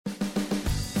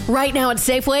Right now at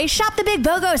Safeway, shop the Big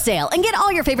BOGO sale and get all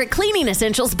your favorite cleaning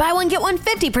essentials buy one, get one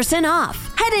 50%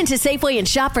 off. Head into Safeway and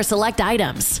shop for select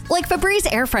items like Febreze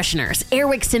air fresheners,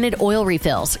 Airwick scented oil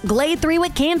refills, Glade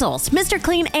 3-wick candles, Mr.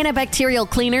 Clean antibacterial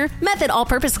cleaner, Method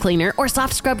all-purpose cleaner, or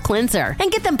soft scrub cleanser,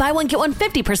 and get them buy one, get one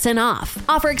 50% off.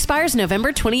 Offer expires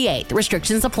November 28th.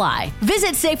 Restrictions apply.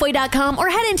 Visit Safeway.com or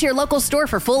head into your local store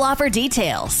for full offer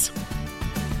details.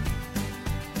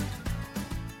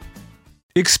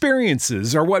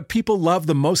 Experiences are what people love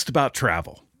the most about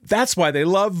travel. That's why they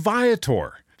love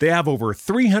Viator. They have over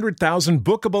 300,000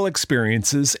 bookable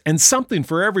experiences and something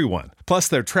for everyone. Plus,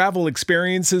 their travel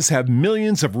experiences have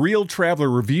millions of real traveler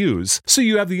reviews, so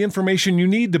you have the information you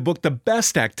need to book the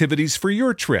best activities for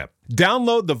your trip.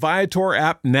 Download the Viator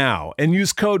app now and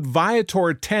use code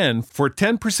Viator10 for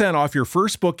 10% off your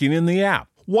first booking in the app.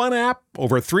 One app,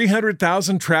 over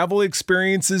 300,000 travel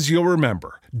experiences you'll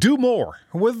remember. Do more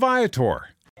with Viator.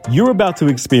 You're about to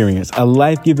experience a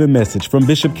life-giving message from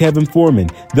Bishop Kevin Foreman,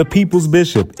 the People's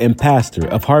Bishop and Pastor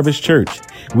of Harvest Church.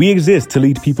 We exist to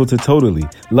lead people to totally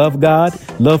love God,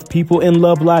 love people, and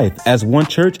love life as one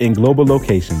church in global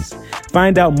locations.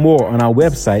 Find out more on our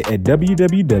website at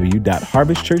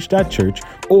www.harvestchurch.church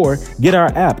or get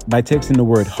our app by texting the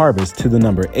word harvest to the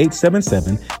number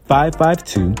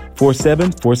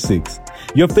 877-552-4746.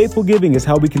 Your faithful giving is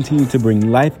how we continue to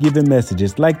bring life-giving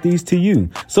messages like these to you.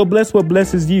 So bless what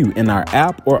blesses you in our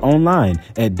app or online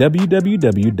at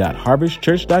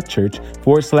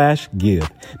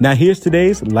www.harvestchurch.church/give. Now here's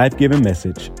today's life-giving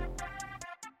message.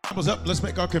 Up. Let's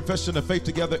make our confession of faith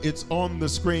together. It's on the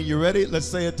screen. You ready? Let's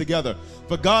say it together.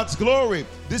 For God's glory,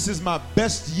 this is my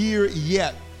best year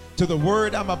yet. To the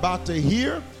word I'm about to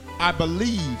hear, I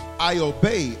believe, I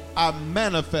obey, I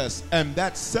manifest, and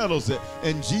that settles it.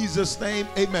 In Jesus' name,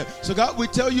 amen. So God, we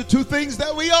tell you two things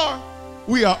that we are.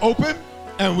 We are open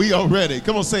and we are ready.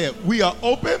 Come on, say it. We are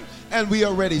open and we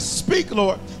are ready. Speak,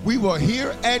 Lord. We will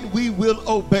hear and we will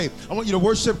obey. I want you to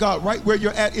worship God right where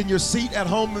you're at, in your seat, at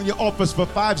home, in your office for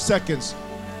 5 seconds.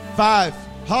 5.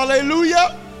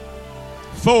 Hallelujah.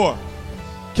 4.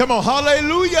 Come on.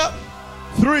 Hallelujah.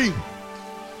 3.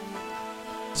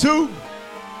 2.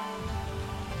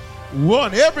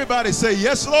 1. Everybody say,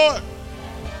 yes, Lord.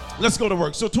 Let's go to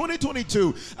work. So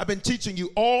 2022, I've been teaching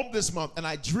you all this month, and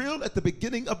I drilled at the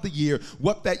beginning of the year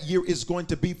what that year is going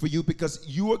to be for you, because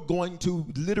you are going to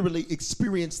literally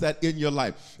experience that in your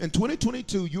life. In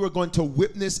 2022, you are going to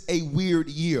witness a weird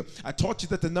year. I taught you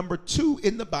that the number 2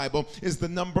 in the Bible is the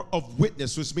number of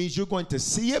witness, which means you're going to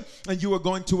see it and you are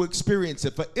going to experience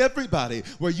it. For everybody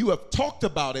where you have talked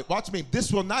about it, watch me,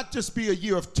 this will not just be a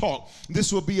year of talk.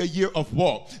 This will be a year of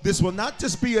walk. This will not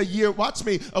just be a year, watch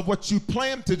me, of what you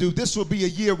plan to do. This will be a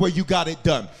year where you got it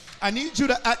done. I need you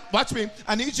to act, watch me,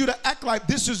 I need you to act like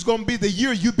this is going to be the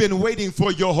year you've been waiting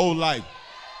for your whole life.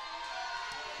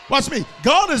 Watch me.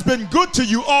 God has been good to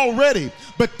you already,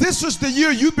 but this is the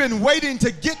year you've been waiting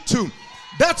to get to.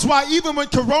 That's why even when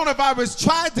coronavirus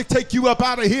tried to take you up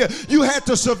out of here, you had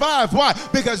to survive. Why?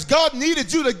 Because God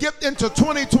needed you to get into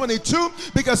 2022,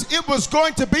 because it was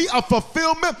going to be a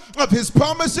fulfillment of his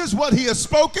promises. What he has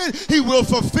spoken, he will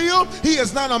fulfill. He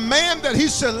is not a man that he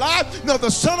should lie, nor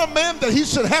the son of man that he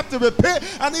should have to repent.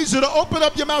 I need you to open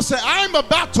up your mouth and say, I'm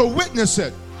about to witness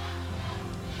it.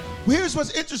 Here's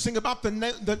what's interesting about the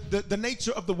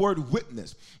nature of the word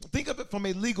witness. Think of it from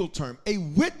a legal term. A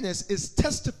witness is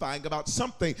testifying about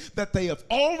something that they have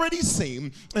already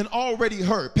seen and already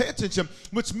heard. Pay attention,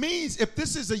 which means if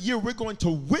this is a year we're going to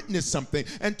witness something,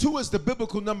 and 2 is the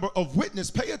biblical number of witness,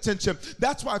 pay attention.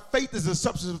 That's why faith is the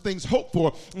substance of things hoped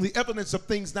for and the evidence of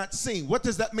things not seen. What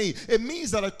does that mean? It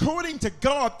means that according to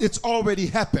God, it's already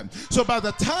happened. So by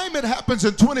the time it happens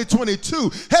in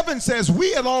 2022, heaven says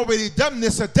we had already done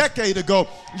this a decade ago.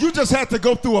 You just had to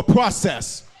go through a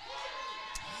process.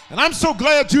 And I'm so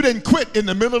glad you didn't quit in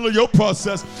the middle of your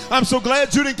process. I'm so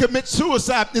glad you didn't commit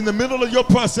suicide in the middle of your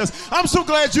process. I'm so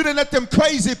glad you didn't let them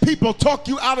crazy people talk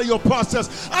you out of your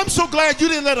process. I'm so glad you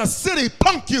didn't let a city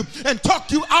punk you and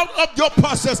talk you out of your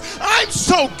process. I'm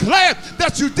so glad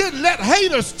that you didn't let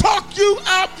haters talk you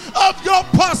out of your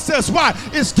process. Why?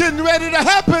 It's getting ready to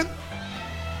happen.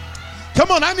 Come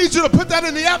on, I need you to put that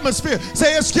in the atmosphere.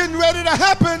 Say, it's getting ready to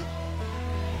happen.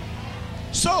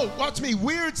 So, watch me.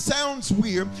 Weird sounds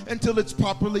weird until it's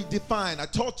properly defined. I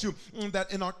taught you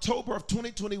that in October of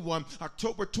 2021,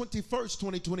 October 21st,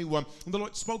 2021, the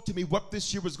Lord spoke to me what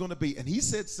this year was going to be. And he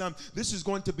said, son, this is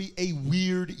going to be a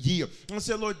weird year. And I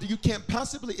said, Lord, you can't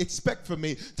possibly expect for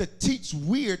me to teach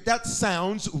weird. That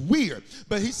sounds weird.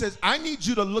 But he says, I need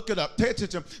you to look it up. Pay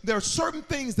attention. There are certain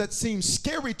things that seem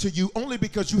scary to you only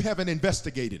because you haven't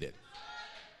investigated it.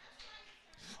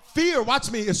 Fear,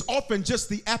 watch me, is often just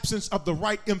the absence of the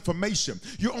right information.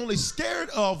 You're only scared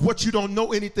of what you don't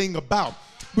know anything about,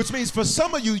 which means for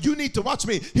some of you, you need to, watch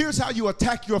me, here's how you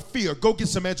attack your fear. Go get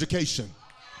some education.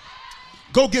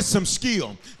 Go get some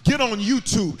skill. Get on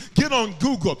YouTube. Get on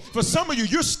Google. For some of you,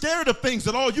 you're scared of things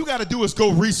that all you got to do is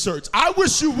go research. I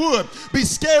wish you would be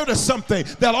scared of something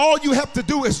that all you have to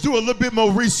do is do a little bit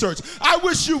more research. I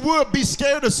wish you would be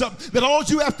scared of something that all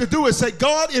you have to do is say,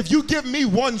 God, if you give me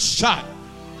one shot.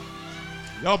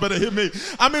 Y'all better hear me.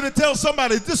 I'm here to tell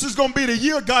somebody this is going to be the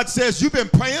year God says you've been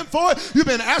praying for it, you've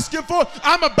been asking for it.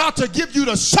 I'm about to give you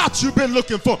the shots you've been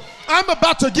looking for. I'm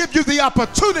about to give you the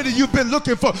opportunity you've been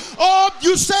looking for. Oh,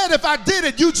 you said if I did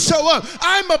it, you'd show up.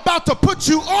 I'm about to put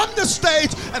you on the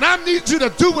stage, and I need you to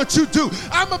do what you do.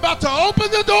 I'm about to open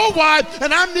the door wide,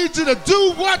 and I need you to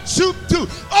do what you do.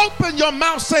 Open your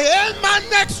mouth, say, and my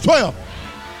next 12.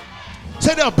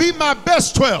 Say, they'll be my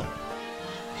best 12.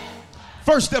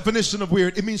 First definition of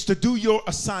weird, it means to do your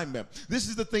assignment. This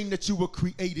is the thing that you were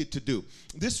created to do.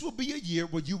 This will be a year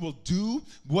where you will do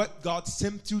what God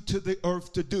sent you to the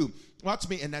earth to do. Watch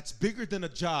me, and that's bigger than a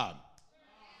job.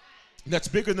 That's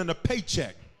bigger than a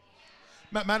paycheck.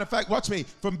 Matter of fact, watch me,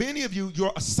 for many of you,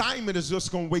 your assignment is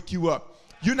just going to wake you up.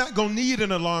 You're not going to need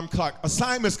an alarm clock.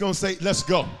 Assignment's going to say, let's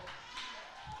go.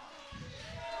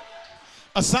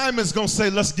 Assignment's going to say,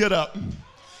 let's get up.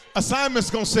 Assignment's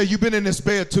going to say, you've been in this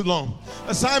bed too long.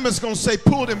 Assignment's going to say,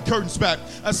 pull them curtains back.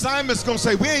 Assignment's going to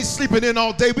say, we ain't sleeping in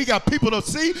all day. We got people to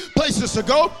see, places to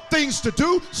go, things to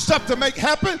do, stuff to make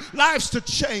happen, lives to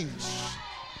change.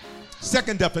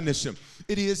 Second definition,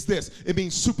 it is this. It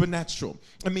means supernatural.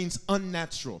 It means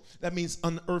unnatural. That means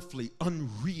unearthly,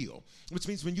 unreal. Which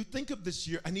means when you think of this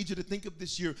year, I need you to think of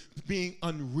this year being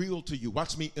unreal to you.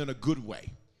 Watch me, in a good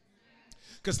way.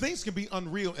 Because things can be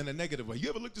unreal in a negative way. You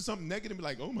ever looked at something negative and be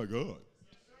like, oh my God.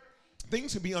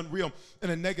 Things can be unreal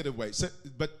in a negative way. So,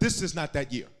 but this is not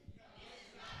that year.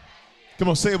 Come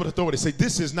on, say it with authority. Say,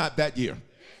 this is not that year.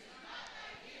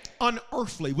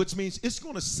 Unearthly, which means it's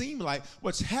going to seem like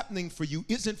what's happening for you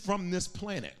isn't from this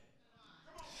planet.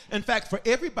 In fact, for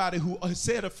everybody who has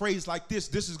said a phrase like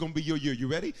this is going to be your year. You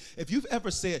ready? If you've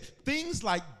ever said, things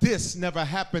like this never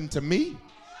happened to me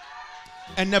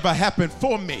and never happened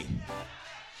for me.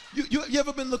 You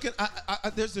ever been looking,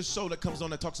 there's this show that comes on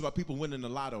that talks about people winning the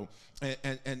lotto,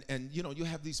 and you know, you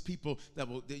have these people that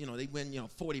will, you know, they win, you know,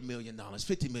 $40 million,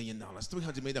 $50 million,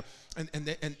 $300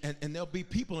 million, and there'll be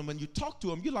people, and when you talk to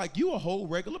them, you're like, you a whole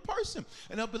regular person,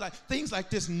 and they'll be like, things like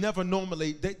this never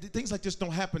normally, things like this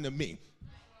don't happen to me.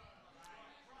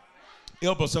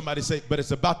 Elbow somebody, say, but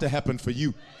it's about to happen for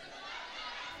you.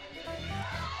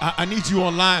 I need you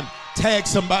online. Tag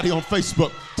somebody on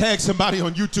Facebook. Tag somebody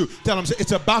on YouTube. Tell them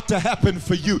it's about to happen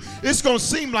for you. It's going to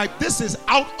seem like this is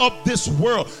out of this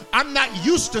world. I'm not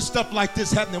used to stuff like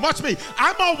this happening. Watch me.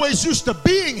 I'm always used to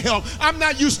being helped. I'm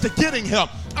not used to getting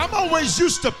help. I'm always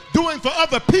used to doing for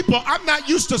other people. I'm not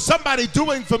used to somebody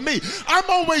doing for me. I'm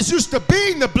always used to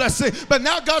being the blessing. But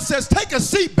now God says, take a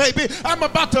seat, baby. I'm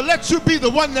about to let you be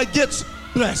the one that gets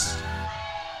blessed.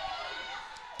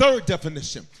 Third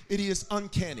definition, it is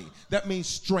uncanny. That means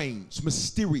strange,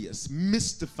 mysterious,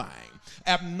 mystifying,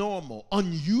 abnormal,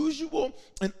 unusual,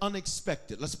 and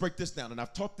unexpected. Let's break this down, and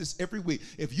I've taught this every week.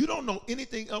 If you don't know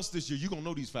anything else this year, you're going to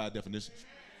know these 5 definitions.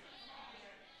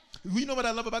 You know what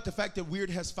I love about the fact that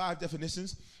weird has 5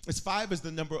 definitions? It's 5 is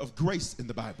the number of grace in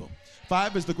the Bible.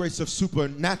 5 is the grace of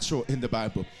supernatural in the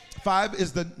Bible. 5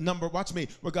 is the number, watch me,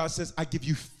 where God says, I give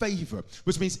you favor,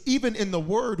 which means even in the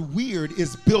word weird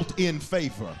is built in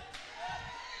favor.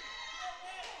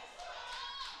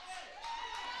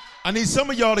 I need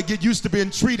some of y'all to get used to being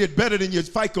treated better than your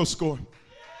FICO score.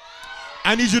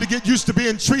 I need you to get used to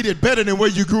being treated better than where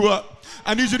you grew up.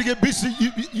 I need you to get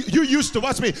you used to,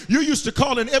 watch me, you're used to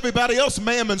calling everybody else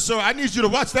ma'am and sir. I need you to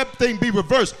watch that thing be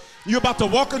reversed. You're about to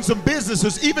walk in some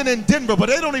businesses, even in Denver, but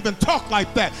they don't even talk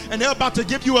like that. And they're about to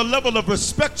give you a level of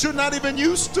respect you're not even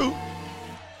used to.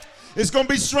 It's going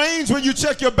to be strange when you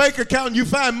check your bank account and you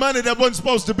find money that wasn't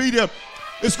supposed to be there.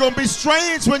 It's going to be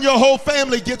strange when your whole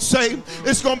family gets saved.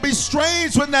 It's going to be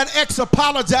strange when that ex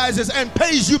apologizes and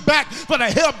pays you back for the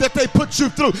help that they put you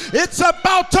through. It's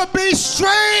about to be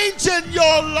strange in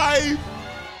your life.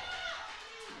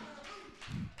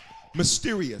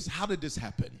 Mysterious. How did this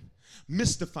happen?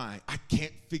 Mystifying. I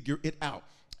can't figure it out.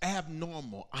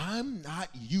 Abnormal. I'm not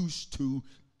used to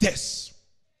this.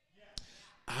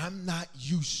 I'm not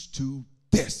used to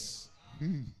this.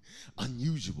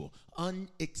 Unusual,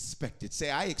 unexpected.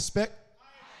 Say, I expect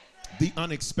the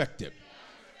unexpected.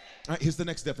 All right, here's the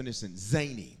next definition.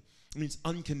 Zany. It means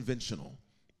unconventional,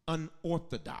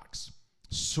 unorthodox,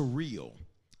 surreal,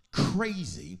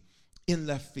 crazy, in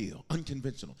left field,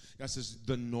 unconventional. God says,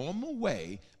 the normal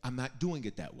way, I'm not doing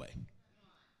it that way.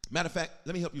 Matter of fact,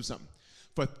 let me help you with something.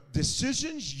 For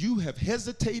decisions you have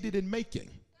hesitated in making,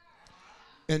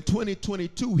 in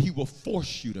 2022, he will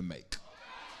force you to make.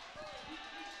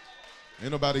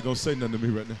 Ain't nobody gonna say nothing to me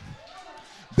right now.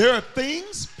 There are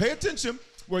things, pay attention,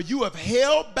 where you have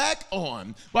held back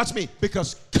on, watch me,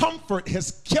 because comfort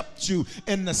has kept you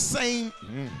in the same.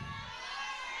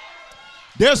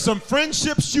 There's some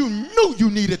friendships you knew you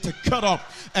needed to cut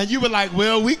off, and you were like,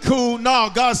 well, we cool. No,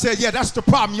 God said, yeah, that's the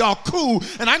problem. Y'all cool,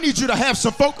 and I need you to have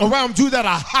some folk around you that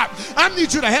are hot. I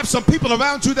need you to have some people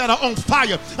around you that are on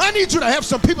fire. I need you to have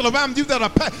some people around you that are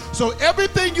packed. So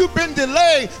everything you've been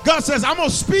delayed, God says, I'm going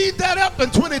to speed that up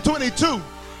in 2022.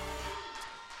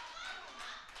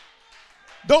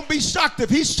 Don't be shocked if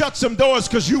he shut some doors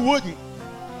because you wouldn't.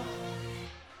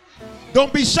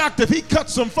 Don't be shocked if he cut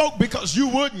some folk because you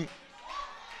wouldn't.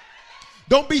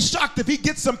 Don't be shocked if he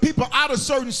gets some people out of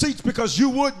certain seats because you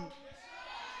wouldn't.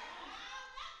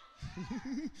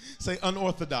 Say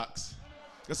unorthodox.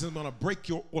 Because it's going to break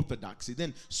your orthodoxy.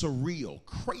 Then surreal,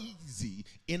 crazy,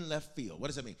 in left field. What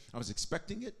does that mean? I was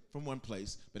expecting it from one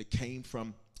place, but it came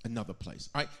from another place.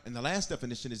 All right, and the last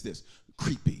definition is this,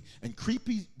 creepy. And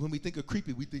creepy, when we think of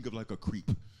creepy, we think of like a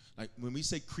creep. Like when we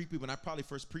say creepy, when I probably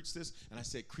first preached this, and I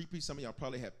said creepy, some of y'all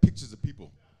probably have pictures of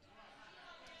people.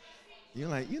 You're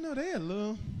like, they're a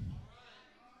little,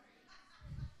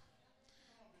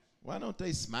 why don't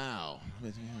they smile?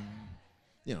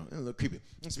 A little creepy.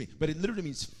 That's me. But it literally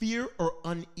means fear or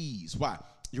unease. Why?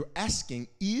 You're asking,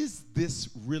 is this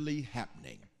really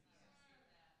happening?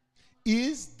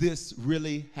 Is this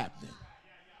really happening?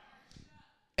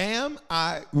 Am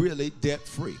I really debt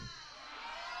free?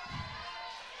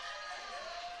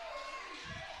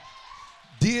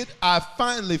 Did I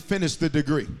finally finish the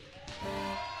degree?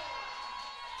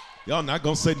 Y'all not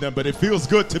going to say nothing, but it feels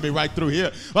good to me right through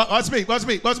here. Watch me.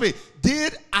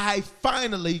 Did I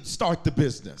finally start the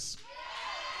business?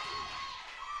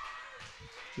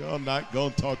 Y'all not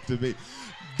going to talk to me.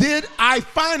 Did I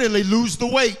finally lose the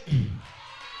weight?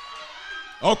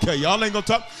 Okay, y'all ain't going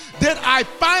to talk. Did I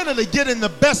finally get in the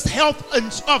best health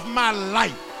of my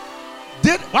life?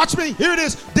 Watch me, here it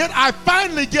is. Did I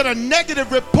finally get a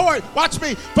negative report, watch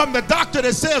me, from the doctor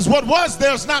that says what was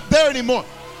there is not there anymore?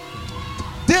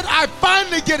 Did I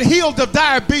finally get healed of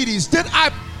diabetes?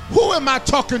 Who am I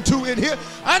talking to in here?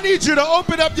 I need you to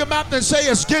open up your mouth and say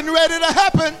it's getting ready to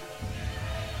happen.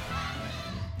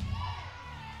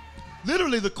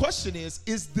 Literally, the question is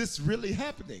this really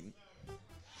happening?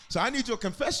 So I need your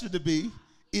confession to be,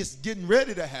 it's getting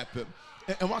ready to happen.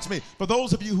 And watch me, for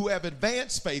those of you who have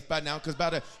advanced faith by now, because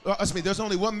there's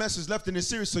only one message left in this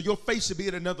series, so your faith should be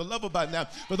at another level by now.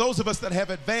 For those of us that have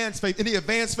advanced faith, any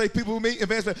advanced faith people who meet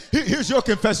advanced faith, here's your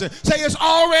confession. Say, it's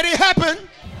already happened.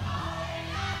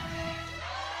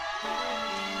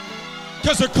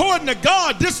 Because according to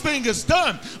God, this thing is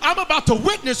done. I'm about to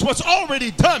witness what's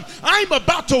already done. I'm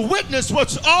about to witness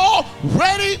what's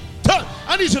already done.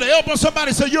 I need you to elbow somebody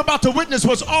and say, you're about to witness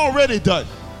what's already done.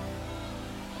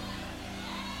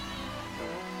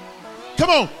 Come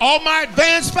on, all my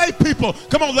advanced faith people.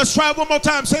 Come on, let's try it one more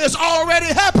time. Say, it's already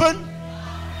happened.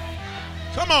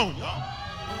 Come on, y'all.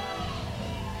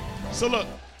 So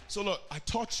look, I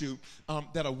taught you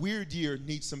that a weird year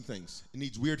needs some things. It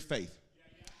needs weird faith.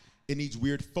 It needs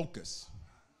weird focus.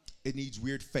 It needs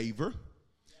weird favor.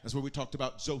 That's where we talked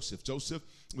about Joseph. Joseph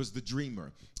was the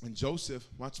dreamer. And Joseph,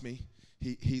 watch me,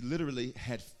 he literally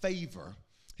had favor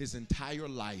his entire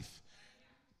life.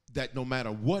 That no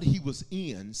matter what he was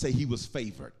in, say he was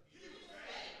favored.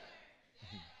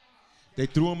 They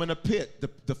threw him in a pit.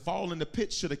 The fall in the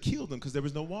pit should have killed him because there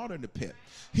was no water in the pit.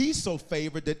 He's so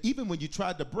favored that even when you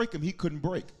tried to break him, he couldn't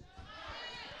break.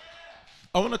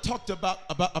 I want to talk to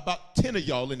about 10 of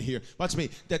y'all in here. Watch me.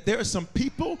 That there are some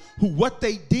people who what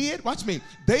they did, watch me,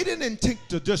 they didn't intend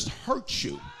to just hurt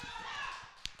you.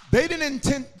 They didn't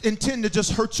intend to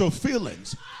just hurt your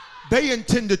feelings. They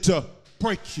intended to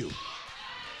break you.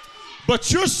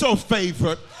 But you're so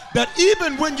favored that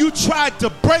even when you tried to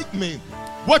break me,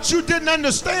 what you didn't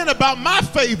understand about my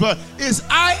favor is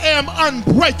I am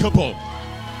unbreakable.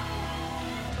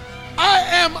 I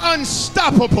am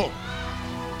unstoppable.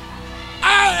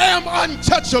 I am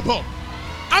untouchable.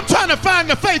 I'm trying to find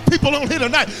the faith people on here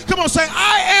tonight. Come on, say,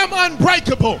 I am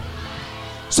unbreakable.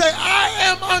 Say, I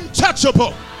am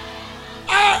untouchable.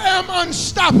 I am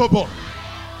unstoppable.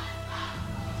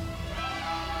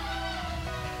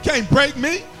 Can't break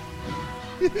me.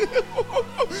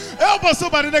 Elbow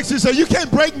somebody next to you and say, you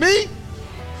can't break me.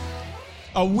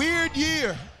 A weird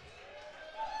year.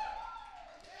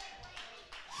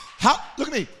 Look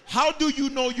at me. How do you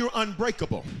know you're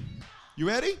unbreakable? You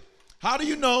ready? How do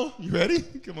you know? You ready?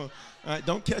 Come on. All right,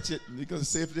 don't catch it. You're going to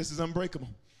see if this is unbreakable.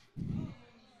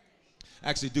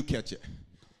 Actually, do catch it.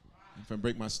 If I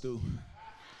break my stool.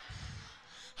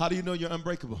 How do you know you're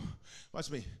unbreakable?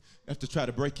 Watch me. I have to try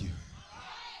to break you.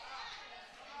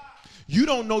 You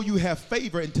don't know you have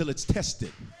favor until it's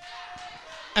tested.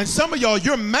 And some of y'all,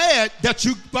 you're mad that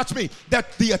watch me,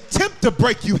 that the attempt to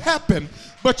break you happened,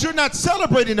 but you're not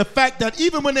celebrating the fact that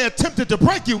even when they attempted to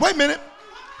break you, wait a minute.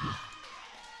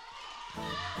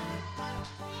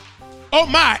 Oh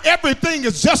my, everything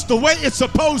is just the way it's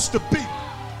supposed to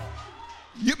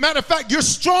be. Matter of fact, you're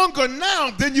stronger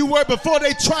now than you were before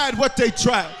they tried what they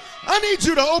tried. I need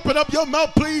you to open up your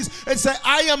mouth, please, and say,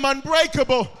 I am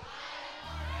unbreakable.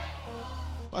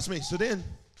 Watch me. So then,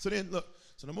 look.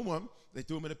 So number one, they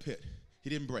threw him in a pit. He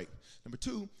didn't break. Number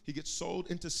two, he gets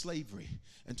sold into slavery,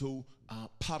 into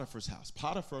Potiphar's house.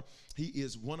 Potiphar, he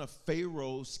is one of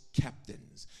Pharaoh's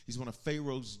captains. He's one of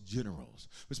Pharaoh's generals,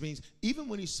 which means even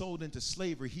when he's sold into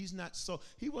slavery, he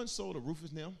wasn't sold to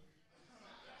Rufus Nell.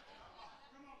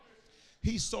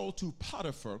 He's sold to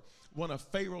Potiphar, one of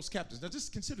Pharaoh's captains. Now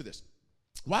just consider this.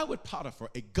 Why would Potiphar,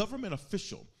 a government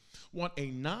official, want a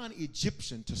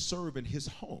non-Egyptian to serve in his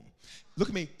home? Look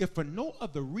at me. If for no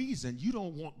other reason, you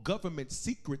don't want government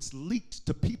secrets leaked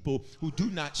to people who do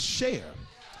not share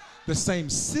the same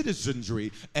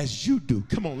citizenry as you do.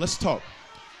 Come on, let's talk.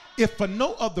 If for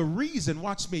no other reason,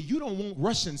 watch me, you don't want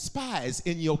Russian spies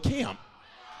in your camp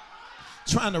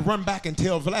trying to run back and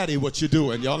tell Vladdy what you're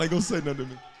doing. Y'all ain't gonna say nothing to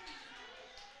me.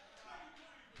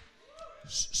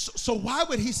 So why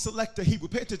would he select a Hebrew?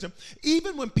 Pay attention.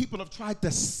 Even when people have tried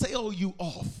to sell you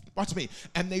off, watch me,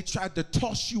 and they tried to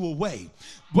toss you away,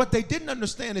 what they didn't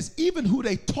understand is even who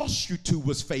they tossed you to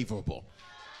was favorable.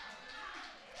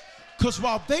 Because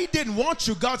while they didn't want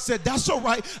you, God said, that's all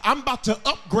right. I'm about to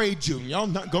upgrade you. Y'all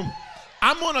not going.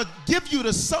 I'm going to give you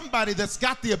to somebody that's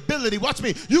got the ability. Watch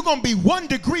me. You're going to be 1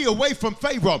 degree away from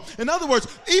Pharaoh. In other words,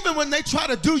 even when they try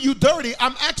to do you dirty,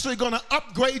 I'm actually going to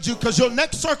upgrade you because your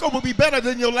next circle will be better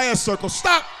than your last circle.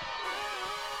 Stop.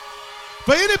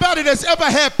 For anybody that's ever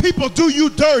had people do you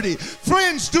dirty,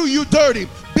 friends do you dirty,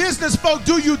 business folk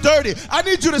do you dirty, I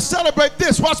need you to celebrate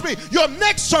this. Watch me. Your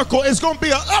next circle is going to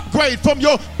be an upgrade from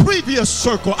your previous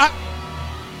circle.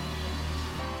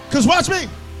 Because watch me.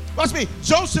 Watch me.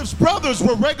 Joseph's brothers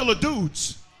were regular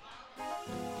dudes.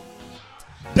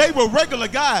 They were regular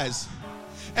guys.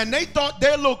 And they thought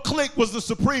their little clique was the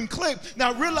supreme clique.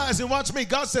 Now realizing, watch me,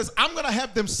 God says, I'm going to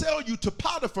have them sell you to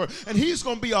Potiphar. And he's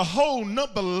going to be a whole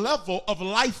nother level of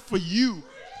life for you.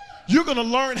 You're going to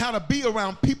learn how to be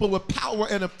around people with power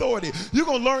and authority. You're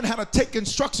going to learn how to take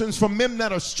instructions from men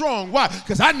that are strong. Why?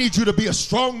 Because I need you to be a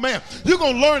strong man. You're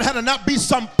going to learn how to not be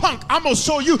some punk. I'm going to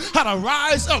show you how to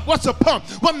rise up. What's a punk?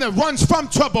 One that runs from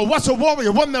trouble. What's a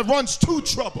warrior? One that runs to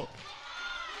trouble.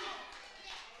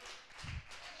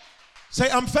 Say,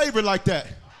 I'm favored like that.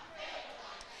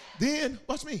 Then,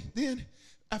 watch me. Then,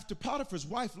 after Potiphar's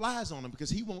wife lies on him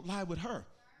because he won't lie with her,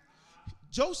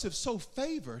 Joseph's so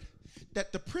favored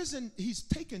that the prison he's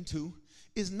taken to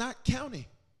is not county.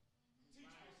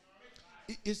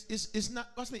 It's not,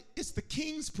 watch me, it's the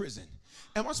king's prison.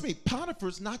 And watch me,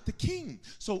 Potiphar's not the king.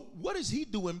 So what is he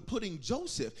doing putting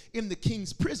Joseph in the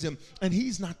king's prison and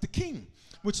he's not the king?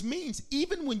 Which means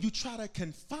even when you try to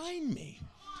confine me,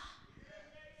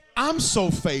 I'm so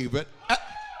favored.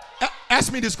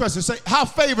 Ask me this question. Say, how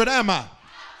favored am I?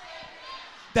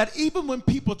 That even when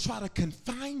people try to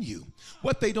confine you,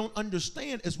 what they don't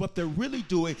understand is what they're really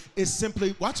doing is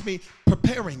simply, watch me,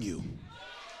 preparing you.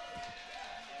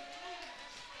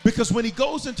 Because when he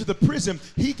goes into the prison,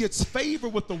 he gets favor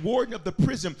with the warden of the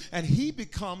prison, and he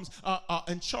becomes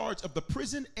in charge of the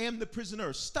prison and the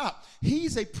prisoners. Stop.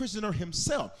 He's a prisoner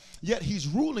himself, yet he's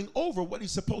ruling over what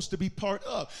he's supposed to be part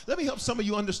of. Let me help some of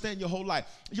you understand your whole life.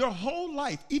 Your whole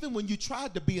life, even when you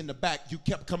tried to be in the back, you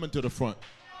kept coming to the front.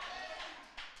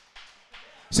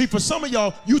 See, for some of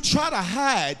y'all, you try to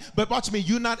hide, but watch me,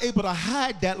 you're not able to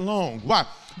hide that long. Why?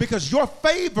 Because your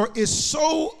favor is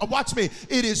so, watch me,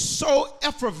 it is so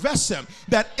effervescent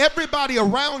that everybody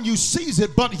around you sees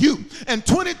it but you. In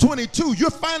 2022, you're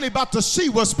finally about to see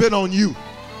what's been on you.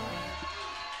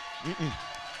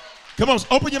 Come on,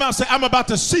 open your mouth and say, I'm about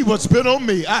to see what's been on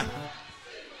me.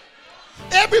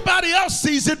 Everybody else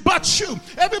sees it but you.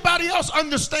 Everybody else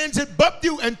understands it but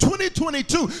you. In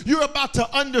 2022, you're about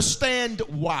to understand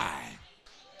why.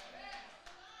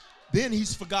 Then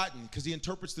he's forgotten because he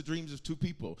interprets the dreams of two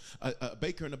people, a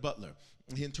baker and a butler.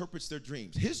 He interprets their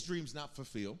dreams. His dreams not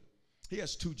fulfilled. He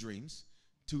has two dreams,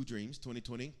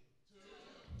 2020.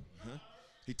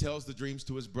 He tells the dreams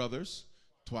to his brothers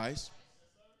twice.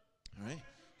 All right.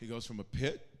 He goes from a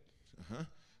pit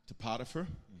to Potiphar,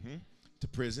 to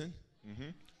prison,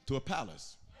 to a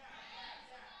palace.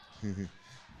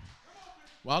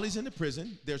 While he's in the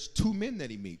prison, there's two men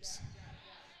that he meets.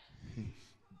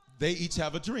 They each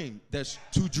have a dream. There's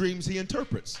two dreams he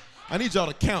interprets. I need y'all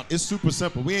to count. It's super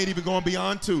simple. We ain't even going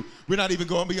beyond two. We're not even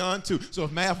going beyond two. So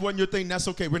if math wasn't your thing, that's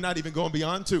okay. We're not even going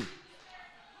beyond two.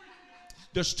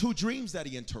 There's two dreams that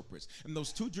he interprets. And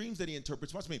those two dreams that he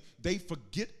interprets, watch me, they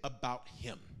forget about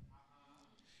him.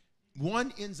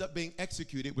 One ends up being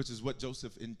executed, which is what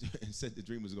Joseph said the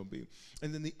dream was going to be.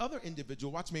 And then the other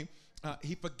individual, watch me,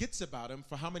 he forgets about him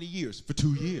for how many years? For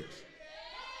 2 years.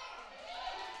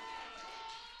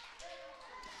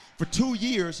 For 2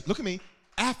 years, look at me,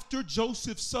 after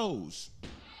Joseph sows,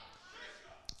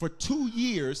 for 2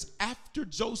 years after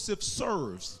Joseph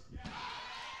serves.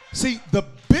 See, the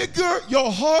bigger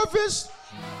your harvest,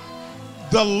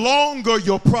 the longer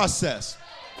your process.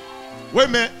 Wait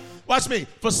a minute. Watch me.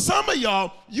 For some of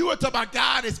y'all, you are talking about,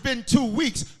 God, it's been 2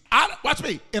 weeks. Watch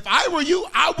me. If I were you,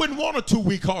 I wouldn't want a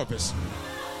 2-week harvest.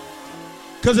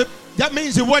 Because that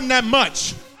means it wasn't that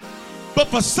much. But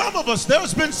for some of us,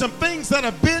 there's been some things that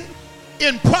have been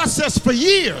in process for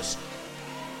years.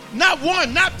 Not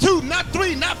 1, not 2, not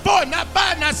 3, not 4, not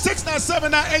 5, not 6, not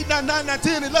 7, not 8, not 9, not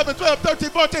 10, 11, 12, 13,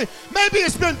 14. Maybe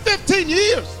it's been 15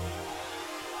 years.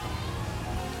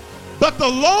 But the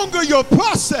longer your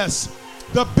process,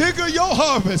 the bigger your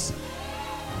harvest.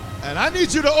 And I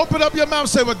need you to open up your mouth and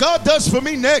say, what God does for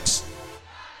me next.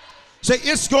 Say,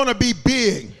 it's going to be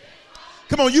big.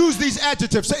 Come on, use these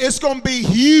adjectives. Say, it's going to be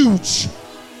huge.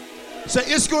 Say,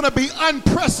 it's going to be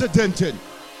unprecedented.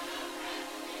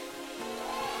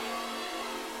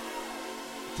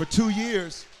 For 2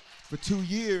 years,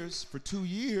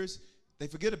 they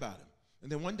forget about him.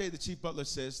 And then one day the chief butler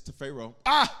says to Pharaoh,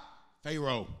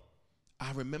 Pharaoh,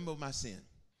 I remember my sin.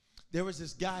 There was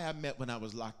this guy I met when I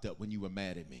was locked up when you were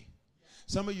mad at me.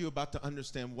 Some of you are about to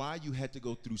understand why you had to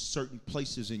go through certain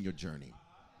places in your journey.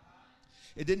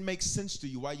 It didn't make sense to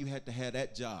you why you had to have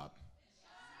that job.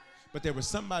 But there was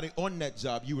somebody on that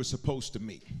job you were supposed to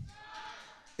meet.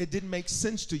 It didn't make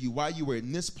sense to you why you were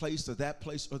in this place or that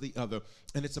place or the other.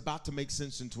 And it's about to make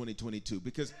sense in 2022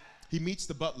 because he meets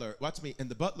the butler. Watch me. And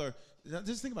the butler,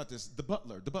 just think about this. The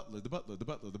butler.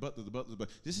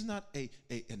 This is not an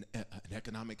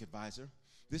economic advisor.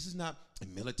 This is not a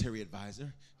military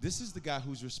advisor. This is the guy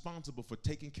who's responsible for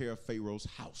taking care of Pharaoh's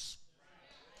house,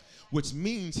 which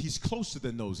means he's closer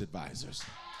than those advisors.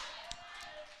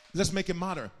 Let's make it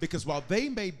modern, because while they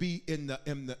may be in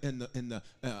the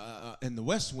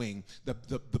West Wing, the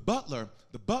butler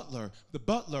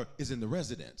is in the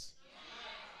residence.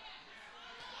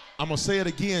 I'm gonna say it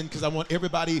again because I want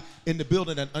everybody in the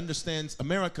building that understands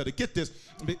America to get this.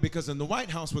 Because in the White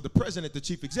House, where the president, the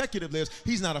chief executive lives,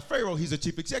 he's not a pharaoh, he's a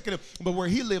chief executive. But where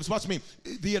he lives, watch me.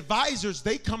 The advisors,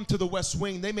 they come to the West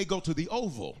Wing, they may go to the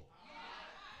Oval,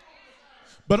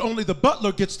 but only the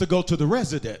butler gets to go to the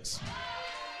residence.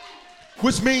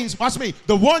 Which means, watch me,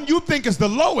 the one you think is the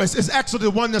lowest is actually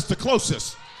the one that's the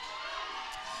closest.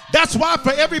 That's why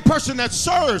for every person that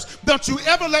serves, don't you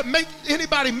ever let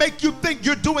anybody make you think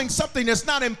you're doing something that's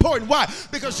not important. Why?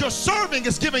 Because your serving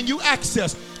is giving you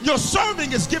access. Your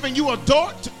serving is giving you a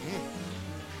door to.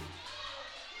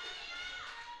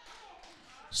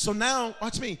 So now,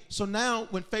 watch me. So now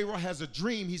when Pharaoh has a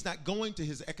dream, he's not going to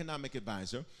his economic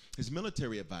advisor, his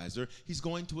military advisor. He's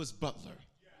going to his butler.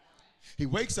 He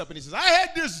wakes up and he says, I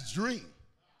had this dream.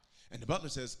 And the butler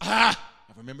says, I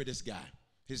remember this guy.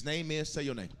 His name is, say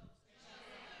your name.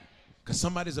 Because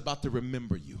somebody's about to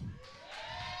remember you.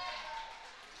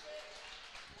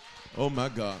 Oh my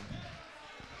God.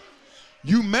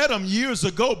 You met him years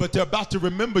ago, but they're about to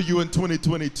remember you in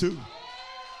 2022.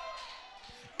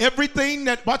 Everything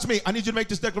that, watch me, I need you to make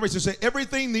this declaration. Say,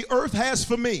 everything the earth has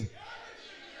for me,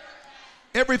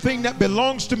 everything that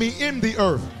belongs to me in the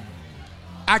earth,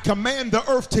 I command the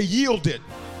earth to yield it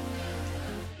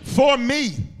for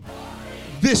me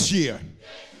this year.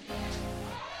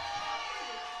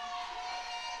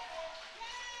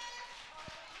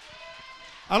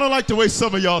 I don't like the way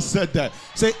some of y'all said that.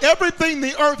 Say, everything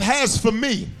the earth has for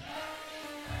me,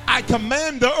 I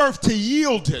command the earth to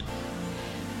yield it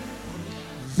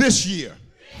this year.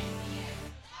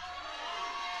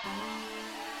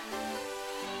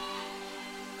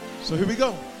 So here we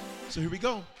go.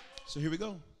 So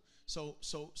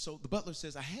the butler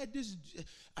says, I had this,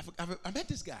 I met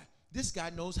this guy. This guy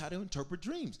knows how to interpret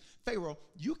dreams. Pharaoh,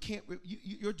 you can't,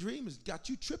 your dream has got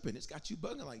you tripping. It's got you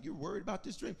bugging like you're worried about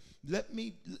this dream.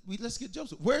 Let's get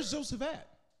Joseph. Where's Joseph at?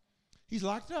 He's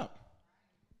locked up.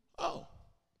 Oh,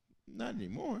 not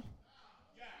anymore.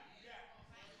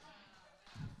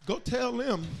 Go tell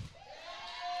them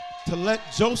to let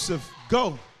Joseph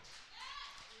go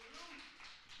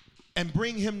and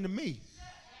bring him to me.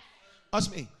 Watch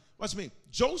me. Watch me.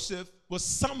 Joseph was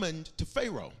summoned to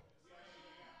Pharaoh.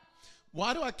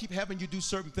 Why do I keep having you do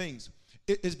certain things?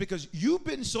 It's because you've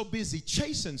been so busy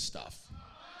chasing stuff.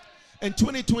 In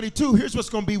 2022, here's what's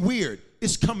going to be weird.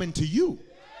 It's coming to you.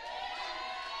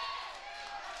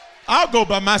 I'll go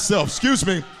by myself. Excuse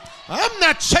me. I'm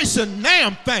not chasing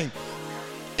damn thing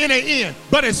in the end,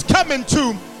 but it's coming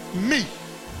to me.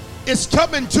 It's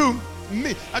coming to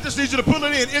me. I just need you to pull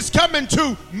it in. It's coming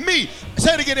to me.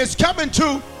 Say it again. It's coming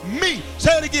to me.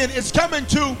 Say it again. It's coming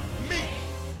to me.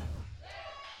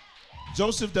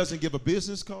 Joseph doesn't give a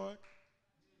business card.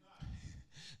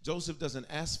 Joseph doesn't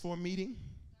ask for a meeting.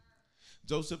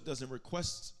 Joseph doesn't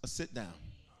request a sit down.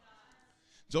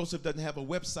 Joseph doesn't have a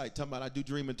website talking about I do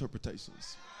dream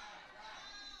interpretations.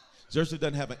 Joseph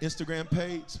doesn't have an Instagram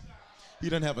page. He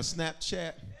doesn't have a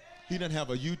Snapchat. He doesn't have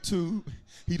a YouTube.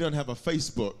 He doesn't have a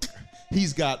Facebook.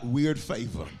 He's got weird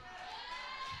favor.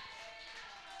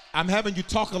 I'm having you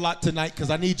talk a lot tonight because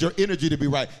I need your energy to be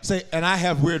right. Say, and I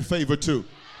have weird favor too.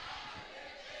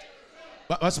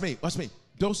 Watch me. Watch me.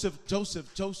 Joseph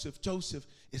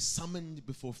is summoned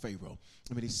before Pharaoh.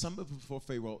 I mean, he's summoned before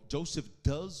Pharaoh. Joseph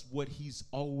does what he's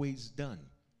always done.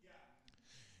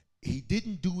 He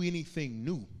didn't do anything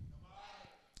new.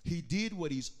 He did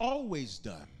what he's always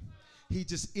done. He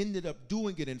just ended up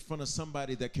doing it in front of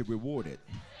somebody that could reward it.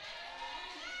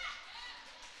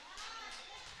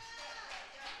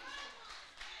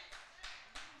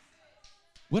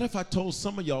 What if I told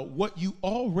some of y'all what you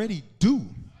already do?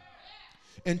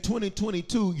 In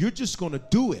 2022, you're just going to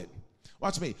do it.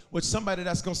 Watch me. With somebody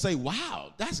that's going to say,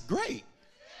 wow, that's great.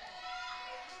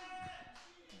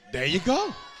 There you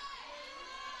go.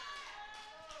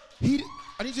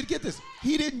 I need you to get this.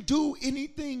 He didn't do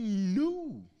anything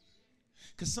new.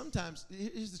 Because sometimes,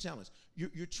 here's the challenge.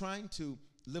 You're trying to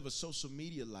live a social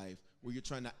media life where you're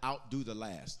trying to outdo the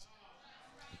last.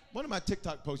 One of my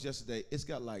TikTok posts yesterday, it's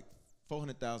got like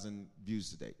 400,000 views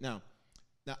today. Now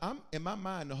I'm in my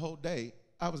mind the whole day,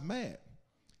 I was mad.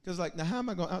 Because like, now how am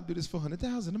I going to outdo this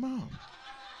 400,000 tomorrow?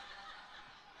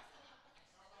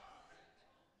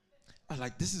 I was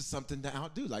like, this is something to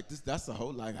outdo. Like this, that's the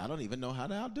whole, like, I don't even know how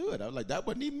to outdo it. I was like, that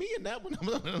wasn't even me in that one.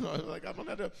 Like, I don't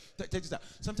know how to take this out.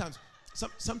 Sometimes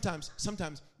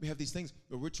we have these things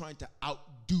where we're trying to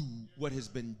outdo what has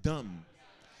been done.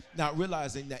 Not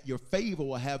realizing that your favor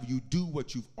will have you do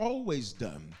what you've always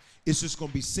done. It's just going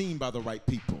to be seen by the right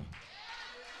people.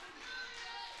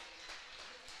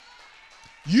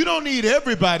 You don't need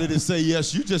everybody to say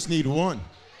yes. You just need one.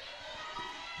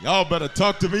 Y'all better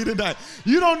talk to me tonight.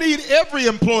 You don't need every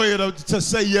employer to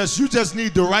say yes. You just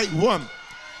need the right one.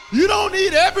 You don't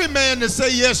need every man to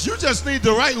say yes. You just need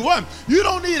the right one. You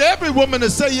don't need every woman to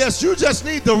say yes. You just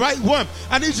need the right one.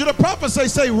 I need you to prophesy.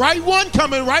 Say, right one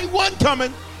coming, right one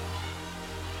coming.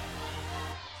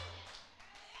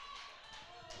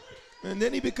 And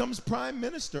then he becomes prime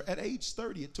minister at age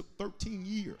 30. It took 13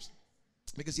 years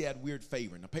because he had weird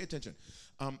favor. Now pay attention.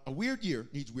 A weird year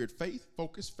needs weird faith,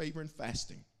 focus, favor, and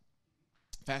fasting.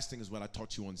 Fasting is what I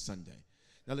taught you on Sunday.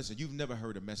 Now listen, you've never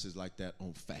heard a message like that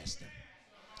on fasting.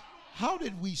 How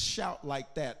did we shout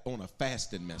like that on a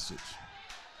fasting message?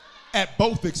 At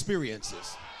both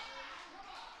experiences.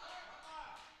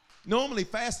 Normally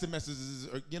fasting messages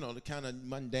are, the kind of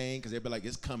mundane because they'll be like,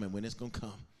 it's coming when it's going to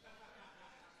come.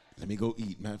 Let me go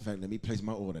eat. Matter of fact, let me place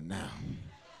my order now.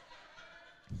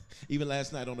 Even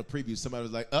last night on the preview, somebody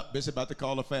was like, Bishop about to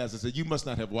call a fast. I said, you must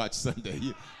not have watched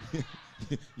Sunday.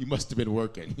 You must have been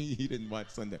working. He didn't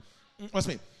watch Sunday. Watch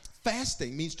me.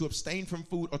 Fasting means to abstain from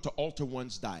food or to alter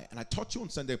one's diet. And I taught you on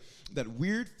Sunday that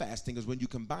weird fasting is when you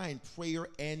combine prayer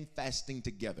and fasting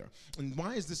together. And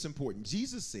why is this important?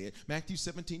 Jesus said, Matthew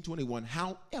 17:21,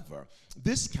 however,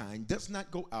 this kind does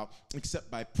not go out except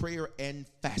by prayer and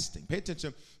fasting. Pay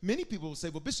attention. Many people will say,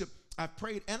 well, Bishop, I've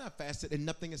prayed and I fasted and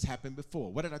nothing has happened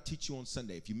before. What did I teach you on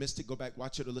Sunday? If you missed it, go back,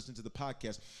 watch it, or listen to the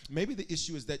podcast. Maybe the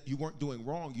issue is that you weren't doing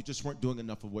wrong. You just weren't doing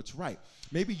enough of what's right.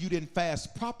 Maybe you didn't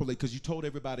fast properly because you told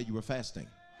everybody you were fasting.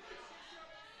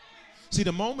 See,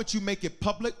 the moment you make it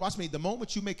public, watch me, the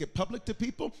moment you make it public to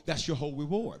people, that's your whole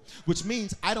reward. Which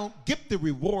means I don't get the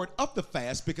reward of the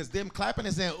fast because them clapping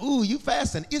and saying, ooh, you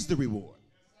fasting is the reward.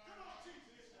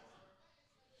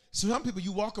 So some people,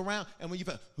 you walk around and when you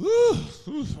fast, ooh,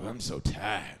 I'm so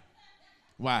tired.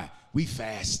 Why? We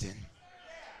fasting.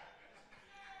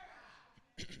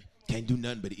 Can't do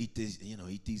nothing but eat this,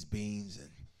 eat these beans and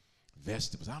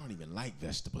vegetables. I don't even like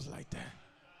vegetables like that.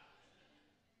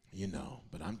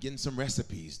 But I'm getting some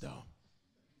recipes though.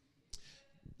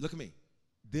 Look at me.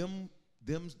 Them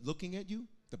them looking at you,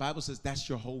 the Bible says that's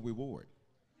your whole reward.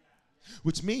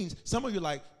 Which means some of you are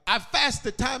like, I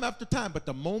fasted time after time, but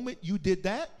the moment you did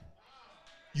that,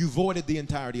 you voided the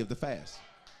entirety of the fast.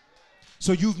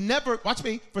 So you've never, watch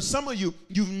me, for some of you,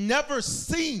 you've never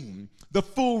seen the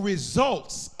full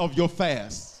results of your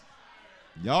fast.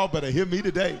 Y'all better hear me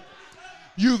today.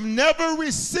 You've never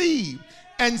received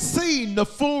and seen the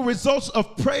full results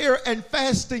of prayer and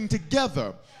fasting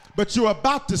together, but you're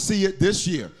about to see it this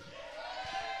year.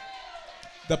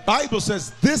 The Bible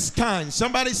says this kind.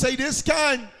 Somebody say this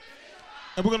kind.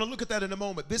 And we're going to look at that in a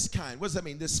moment. This kind. What does that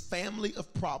mean? This family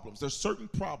of problems. There's certain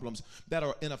problems that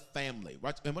are in a family,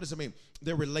 right? And what does it mean?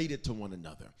 They're related to one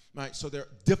another, right? So they're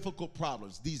difficult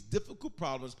problems. These difficult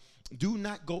problems do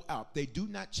not go out. They do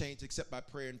not change except by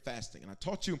prayer and fasting. And I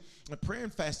taught you that prayer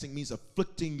and fasting means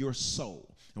afflicting your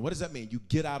soul. And what does that mean? You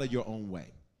get out of your own way.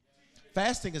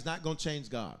 Fasting is not going to change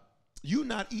God. You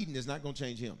not eating is not going to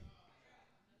change him.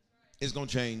 It's going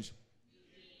to change.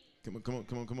 Come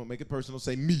on. Make it personal.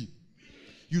 Say me.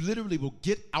 You literally will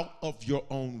get out of your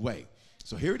own way.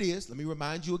 So here it is. Let me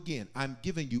remind you again. I'm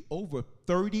giving you over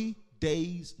 30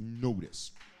 days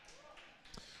notice.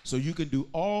 So you can do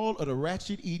all of the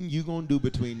ratchet eating you're going to do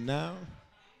between now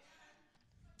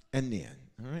and then.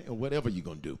 All right? Or whatever you're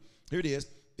going to do. Here it is.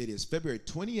 It is February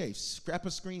 28th. Scrap a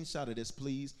screenshot of this,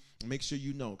 please. Make sure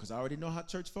you know, because I already know how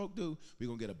church folk do. We're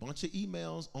going to get a bunch of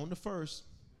emails on the 1st.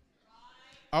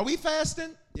 Are we fasting?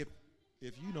 If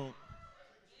you don't.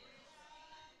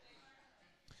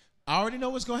 I already know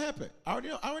what's going to happen. I already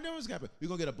know what's going to happen. We're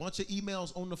going to get a bunch of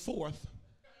emails on the 4th.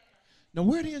 Now,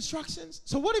 where are the instructions?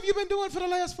 So what have you been doing for the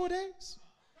last 4 days?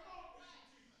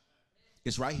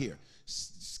 It's right here.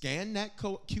 Scan that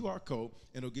QR code,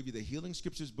 and it'll give you the Healing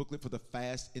Scriptures booklet for the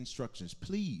fast instructions.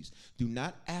 Please do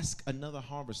not ask another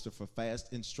harvester for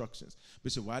fast instructions.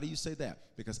 Bishop, why do you say that?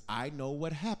 Because I know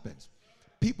what happens.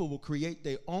 People will create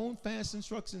their own fast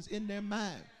instructions in their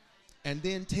mind and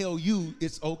then tell you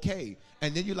it's okay.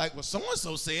 And then you're like, well,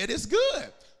 so-and-so said it's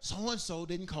good. So-and-so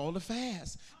didn't call the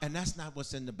fast. And that's not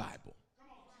what's in the Bible.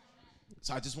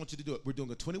 So I just want you to do it. We're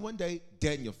doing a 21-day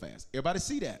Daniel fast. Everybody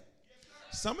see that?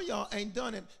 Some of y'all ain't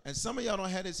done it, and some of y'all don't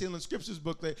have this Healing Scriptures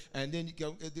booklet, and then you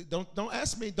go, don't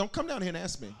ask me. Don't come down here and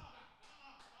ask me.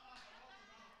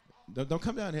 Don't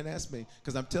come down here and ask me,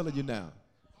 because I'm telling you now.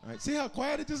 All right, see how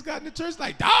quiet it just got in the church?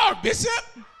 Like, dog, Bishop.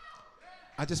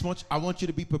 I want you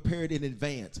to be prepared in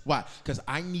advance. Why? Because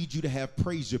I need you to have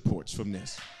praise reports from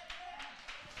this.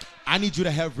 I need you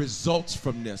to have results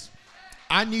from this.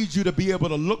 I need you to be able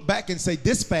to look back and say,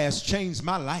 this fast changed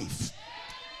my life.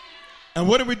 And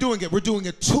what are we doing it? We're doing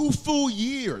it 2 full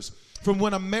years from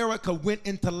when America went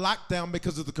into lockdown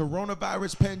because of the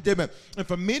coronavirus pandemic. And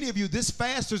for many of you, this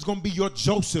fast is going to be your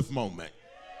Joseph moment.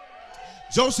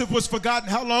 Joseph was forgotten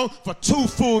how long? For 2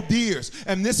 full years.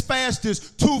 And this fast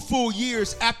is 2 full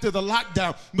years after the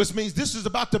lockdown, which means this is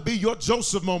about to be your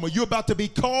Joseph moment. You're about to be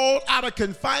called out of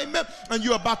confinement, and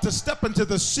you're about to step into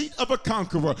the seat of a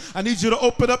conqueror. I need you to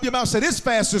open up your mouth and say, this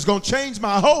fast is going to change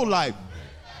my whole life.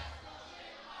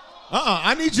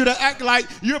 I need you to act like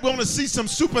you're going to see some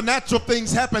supernatural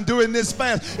things happen during this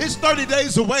fast. It's 30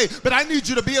 days away, but I need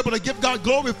you to be able to give God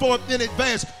glory for it in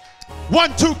advance.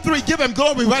 1, 2, 3, give him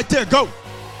glory right there. Go.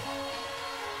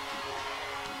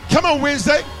 Come on,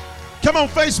 Wednesday. Come on,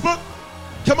 Facebook.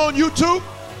 Come on, YouTube.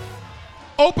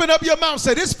 Open up your mouth.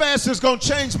 Say, this fast is going to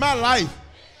change my life.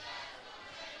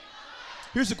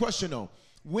 Here's the question, though.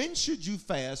 When should you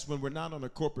fast when we're not on a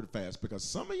corporate fast? Because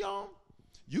some of y'all,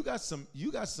 you got some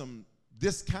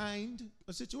this kind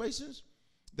of situations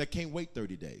that can't wait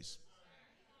 30 days.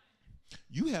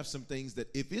 You have some things that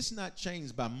if it's not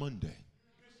changed by Monday.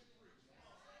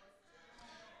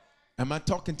 Am I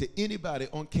talking to anybody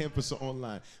on campus or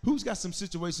online? Who's got some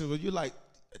situations where you're like,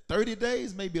 30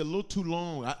 days may be a little too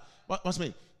long. Watch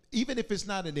me. Even if it's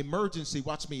not an emergency,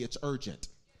 watch me, it's urgent.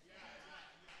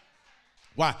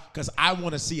 Why? Because I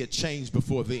want to see it change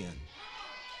before then.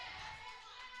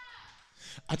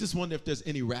 I just wonder if there's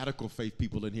any radical faith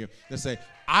people in here that say,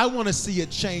 I want to see it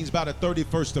change by the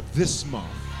 31st of this month.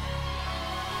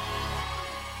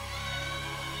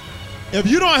 If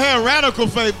you don't have radical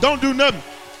faith, don't do nothing.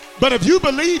 But if you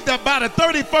believe that by the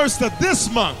 31st of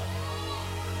this month,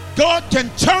 God can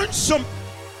turn some.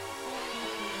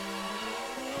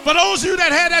 For those of you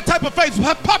that had that type of faith,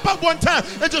 pop up one time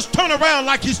and just turn around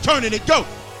like he's turning it. Go.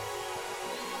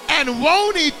 And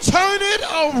won't he turn it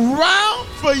around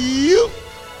for you?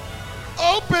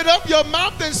 Open up your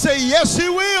mouth and say, yes, he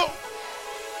will.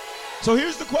 So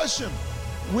here's the question.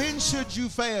 When should you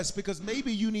fast? Because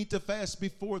maybe you need to fast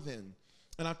before then.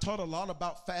 And I've taught a lot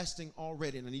about fasting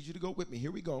already, and I need you to go with me. Here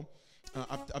we go.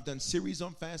 I've done series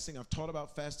on fasting. I've taught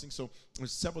about fasting. So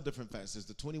there's several different fasts. There's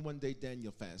the 21-day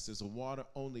Daniel fast. There's a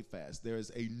water-only fast. There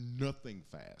is a nothing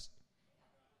fast.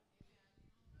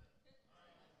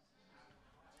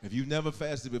 If you've never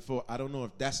fasted before, I don't know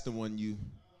if that's the one you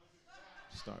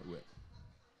start with.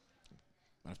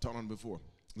 I've taught on it before.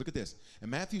 Look at this. In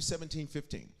Matthew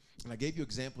 17:15, and I gave you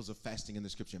examples of fasting in the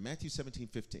scripture. Matthew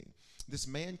 17:15, this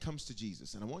man comes to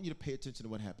Jesus, and I want you to pay attention to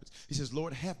what happens. He says,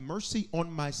 Lord, have mercy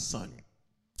on my son,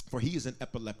 for he is an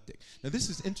epileptic. Now, this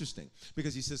is interesting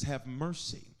because he says, have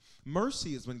mercy.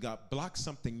 Mercy is when God blocks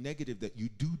something negative that you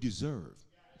do deserve.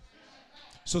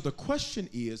 So the question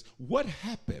is, what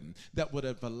happened that would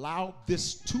have allowed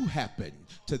this to happen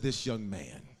to this young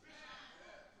man?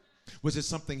 Was it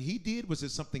something he did? Was it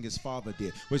something his father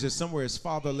did? Was it somewhere his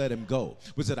father let him go?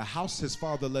 Was it a house his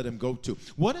father let him go to?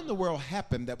 What in the world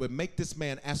happened that would make this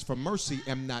man ask for mercy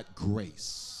and not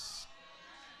grace?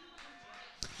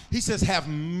 He says, have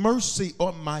mercy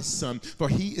on my son, for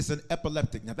he is an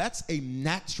epileptic. Now, that's a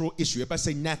natural issue. Everybody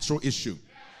say natural issue.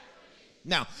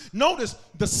 Now, notice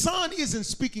the son isn't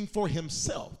speaking for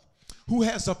himself. Who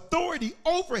has authority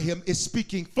over him is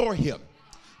speaking for him.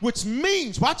 Which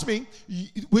means, watch me,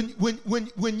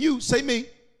 when you, say me,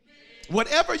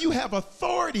 whatever you have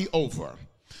authority over,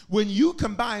 when you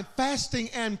combine fasting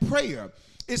and prayer,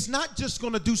 it's not just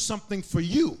going to do something for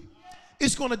you.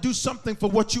 It's going to do something for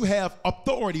what you have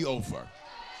authority over.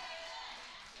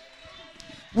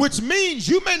 Which means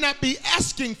you may not be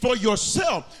asking for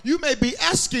yourself. You may be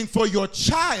asking for your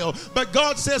child. But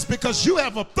God says, because you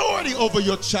have authority over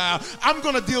your child, I'm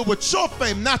going to deal with your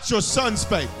faith, not your son's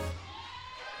faith.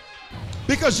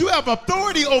 Because you have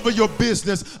authority over your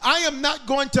business, I'm not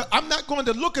going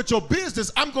to look at your business.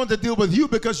 I'm going to deal with you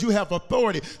because you have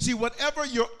authority. See, whatever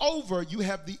you're over, you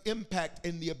have the impact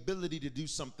and the ability to do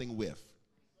something with.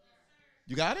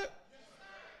 You got it?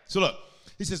 So look,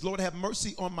 he says, Lord, have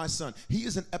mercy on my son. He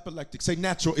is an epileptic. Say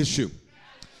natural issue.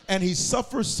 And he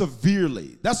suffers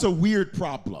severely. That's a weird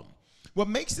problem. What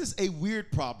makes this a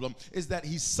weird problem is that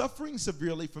he's suffering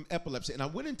severely from epilepsy. And I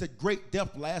went into great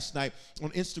depth last night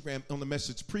on Instagram on the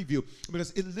message preview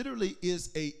because it literally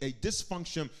is a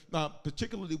dysfunction,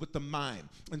 particularly with the mind.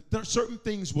 And certain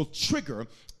things will trigger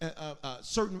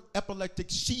certain epileptic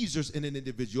seizures in an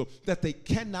individual that they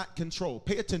cannot control.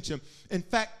 Pay attention. In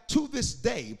fact, to this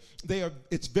day,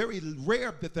 it's very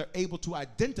rare that they're able to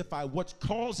identify what's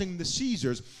causing the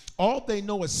seizures. All they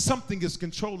know is something is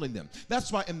controlling them.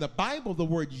 That's why in the Bible, the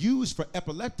word used for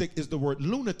epileptic is the word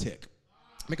lunatic,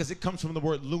 because it comes from the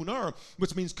word lunar,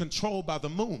 which means controlled by the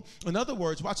moon. In other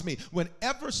words, watch me,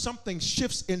 whenever something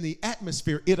shifts in the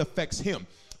atmosphere, it affects him.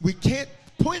 We can't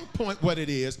pinpoint what it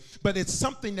is, but it's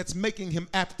something that's making him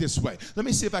act this way. Let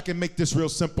me see if I can make this real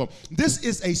simple. This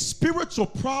is a spiritual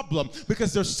problem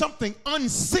because there's something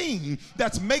unseen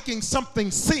that's making something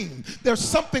seen. There's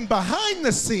something behind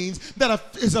the scenes that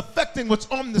is affecting what's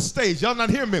on the stage. Y'all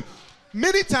not hearing me?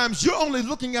 Many times you're only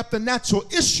looking at the natural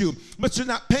issue, but you're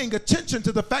not paying attention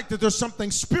to the fact that there's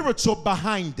something spiritual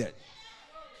behind it.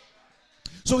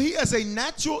 So he has a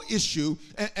natural issue,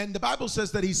 and the Bible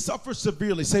says that he suffers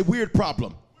severely. Say weird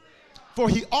problem. For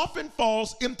he often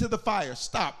falls into the fire.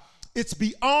 Stop. It's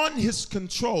beyond his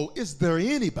control. Is there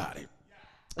anybody?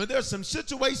 And there's some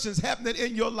situations happening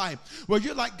in your life where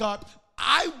you're like, God,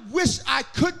 I wish I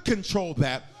could control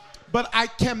that, but I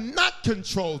cannot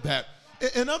control that.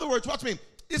 In other words, watch me.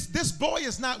 This boy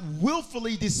is not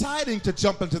willfully deciding to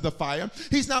jump into the fire.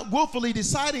 He's not willfully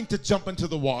deciding to jump into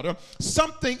the water.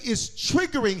 Something is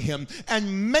triggering him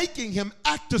and making him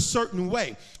act a certain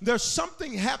way. There's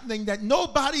something happening that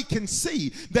nobody can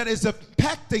see that is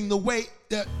impacting the way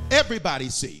that everybody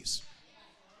sees.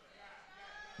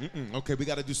 Okay, we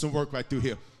got to do some work right through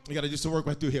here.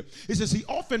 He says he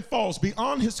often falls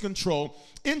beyond his control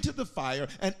into the fire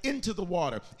and into the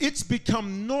water. It's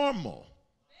become normal.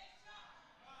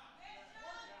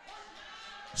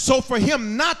 So for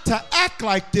him not to act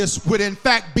like this would in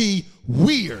fact be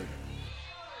weird.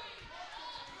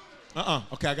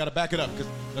 Okay, I got to back it up.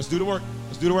 Let's do the work.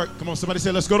 Come on, somebody say,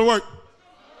 let's go to work.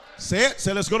 Say it.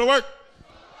 Say, let's go to work.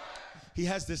 He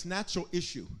has this natural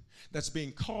issue that's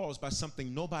being caused by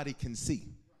something nobody can see.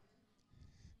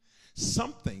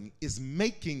 Something is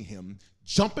making him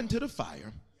jump into the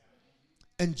fire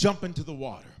and jump into the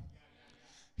water.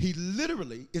 He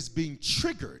literally is being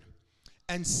triggered.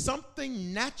 And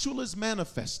something natural is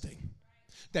manifesting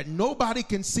that nobody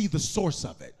can see the source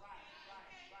of it.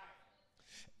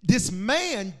 This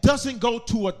man doesn't go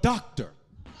to a doctor.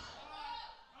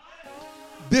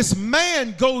 This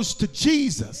man goes to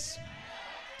Jesus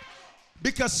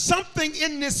because something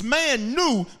in this man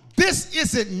knew this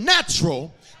isn't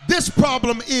natural. This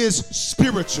problem is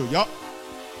spiritual, y'all.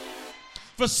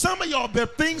 For some of y'all, there are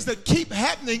things that keep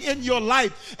happening in your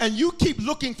life, and you keep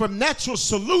looking for natural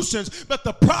solutions, but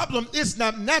the problem is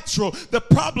not natural. The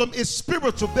problem is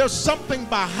spiritual. There's something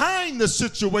behind the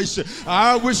situation.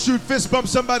 I wish you'd fist bump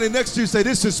somebody next to you and say,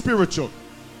 this is spiritual.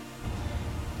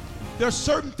 There are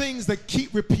certain things that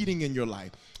keep repeating in your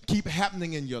life, keep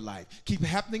happening in your life, keep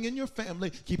happening in your family,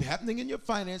 keep happening in your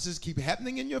finances, keep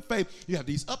happening in your faith. You have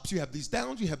these ups, you have these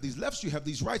downs, you have these lefts, you have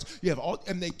these rights, you have all,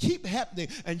 and they keep happening,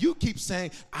 and you keep saying,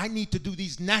 I need to do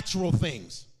these natural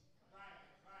things.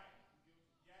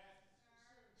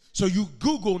 So you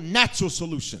Google natural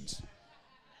solutions.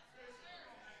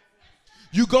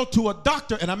 You go to a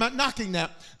doctor, and I'm not knocking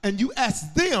that, and you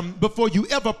ask them before you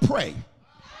ever pray.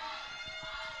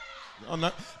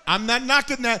 I'm not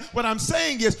knocking that. What I'm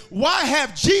saying is, why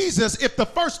have Jesus if the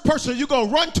first person you're going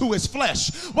to run to is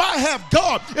flesh? Why have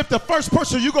God if the first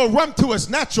person you're going to run to is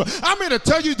natural? I'm here to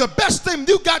tell you the best thing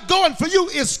you got going for you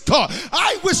is God.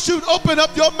 I wish you'd open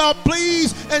up your mouth,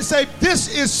 please, and say,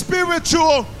 this is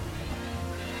spiritual.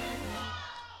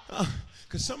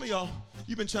 Because some of y'all,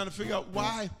 you've been trying to figure out,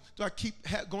 why do I keep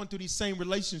going through these same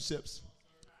relationships?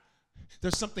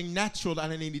 There's something natural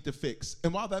that I need to fix.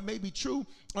 And while that may be true,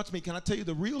 watch me, can I tell you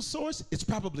the real source? It's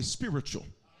probably spiritual.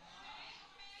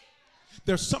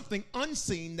 There's something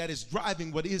unseen that is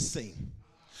driving what is seen.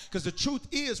 Because the truth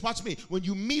is, watch me, when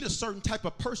you meet a certain type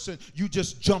of person, you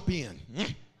just jump in.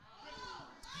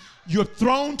 You're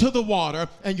thrown to the water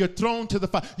and you're thrown to the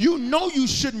fire. You know you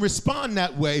shouldn't respond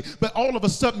that way, but all of a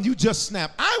sudden you just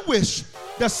snap. I wish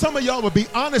that some of y'all would be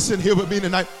honest in here with me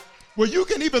tonight, where you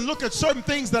can even look at certain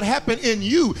things that happen in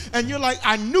you, and you're like,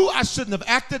 I knew I shouldn't have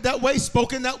acted that way,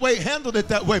 spoken that way, handled it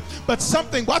that way, but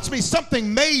something, watch me,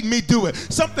 something made me do it.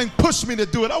 Something pushed me to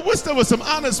do it. I wish there were some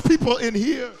honest people in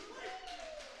here.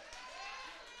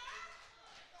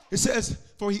 It says,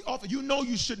 for he offered, you know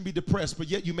you shouldn't be depressed, but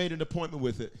yet you made an appointment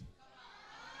with it.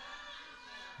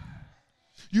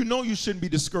 You know you shouldn't be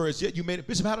discouraged, yet you made it.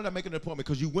 Bishop, how did I make an appointment?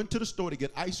 Because you went to the store to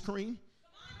get ice cream.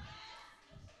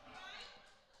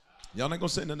 Y'all not gonna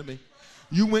say nothing to me.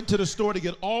 You went to the store to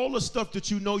get all the stuff that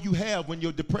you know you have when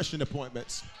your depression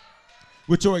appointments,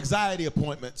 with your anxiety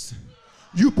appointments.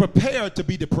 You prepared to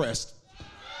be depressed.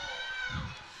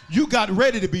 You got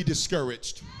ready to be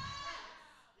discouraged.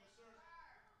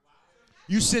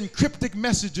 You send cryptic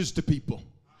messages to people.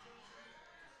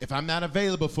 If I'm not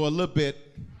available for a little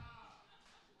bit,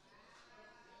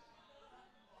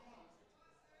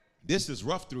 this is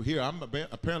rough through here.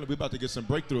 Apparently we're about to get some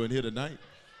breakthrough in here tonight.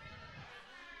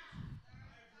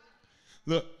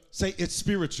 Look, say it's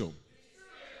spiritual.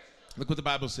 Look what the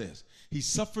Bible says. He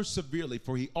suffers severely,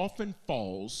 for he often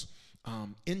falls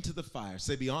into the fire.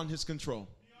 Say beyond his control.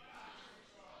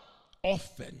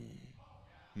 Often.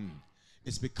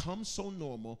 It's become so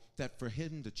normal that for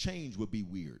him to change would be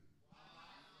weird.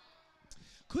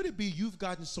 Could it be you've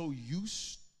gotten so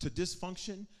used to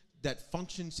dysfunction that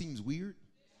function seems weird?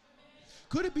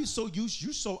 Could it be so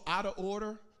you're so out of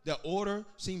order that order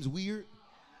seems weird?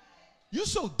 You're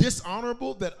so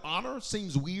dishonorable that honor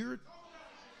seems weird.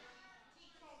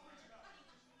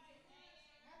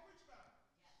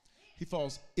 He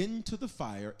falls into the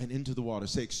fire and into the water.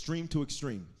 Say extreme to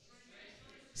extreme.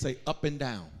 Say up and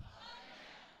down.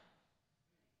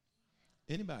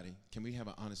 Anybody, can we have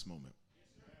an honest moment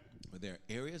where there are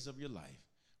areas of your life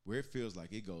where it feels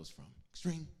like it goes from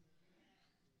extreme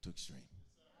to extreme?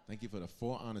 Thank you for the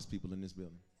 4 honest people in this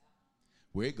building.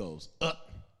 Where it goes up,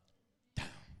 down.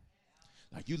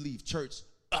 Like you leave church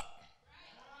up.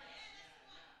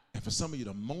 And for some of you,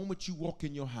 the moment you walk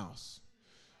in your house,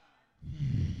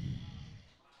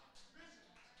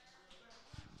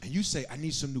 and you say, I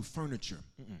need some new furniture.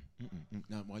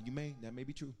 Now, while that may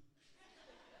be true.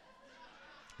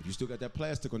 If you still got that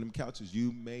plastic on them couches,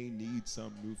 you may need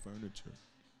some new furniture.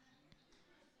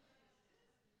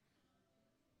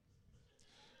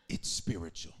 It's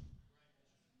spiritual.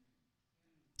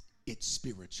 It's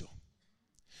spiritual.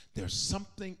 There's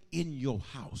something in your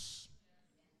house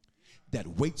that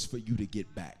waits for you to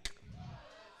get back.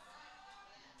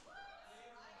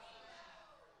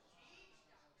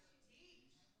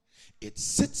 It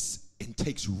sits and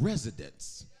takes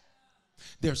residence.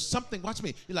 There's something, watch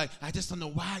me, you're like, I just don't know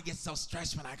why I get so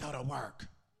stressed when I go to work.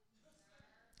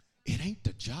 It ain't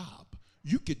the job.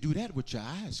 You could do that with your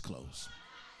eyes closed.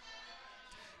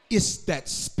 It's that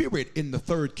spirit in the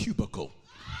third cubicle.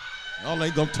 Y'all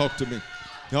ain't gonna talk to me.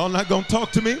 Y'all not gonna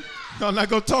talk to me. Y'all not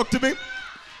gonna talk to me.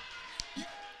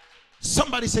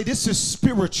 Somebody say this is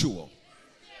spiritual.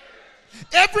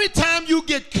 Every time you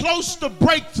get close to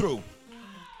breakthrough,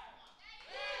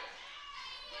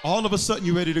 All of a sudden,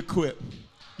 you're ready to quit.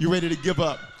 You're ready to give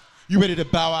up. You're ready to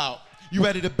bow out. You're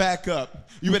ready to back up.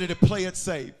 You're ready to play it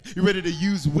safe. You're ready to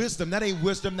use wisdom. That ain't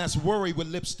wisdom. That's worry with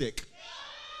lipstick.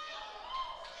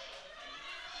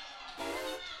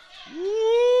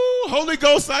 Ooh, Holy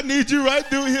Ghost, I need you right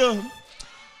through here.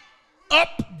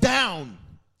 Up, down,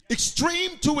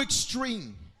 extreme to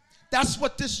extreme. That's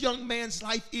what this young man's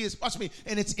life is. Watch me.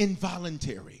 And it's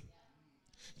involuntary.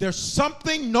 There's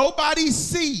something nobody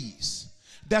sees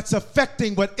that's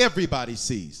affecting what everybody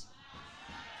sees.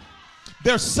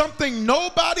 There's something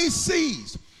nobody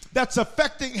sees that's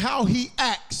affecting how he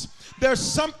acts. There's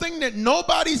something that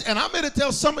nobody's, and I'm here to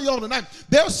tell some of y'all tonight,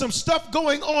 there's some stuff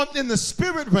going on in the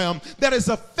spirit realm that is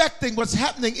affecting what's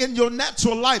happening in your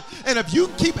natural life. And if you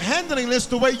keep handling this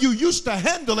the way you used to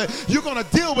handle it, you're going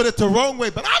to deal with it the wrong way.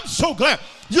 But I'm so glad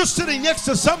you're sitting next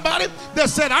to somebody that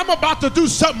said, I'm about to do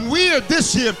something weird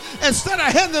this year. Instead of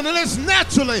handling this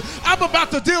naturally, I'm about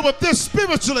to deal with this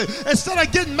spiritually. Instead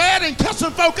of getting mad and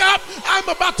cussing folk out, I'm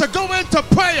about to go into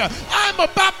prayer. I'm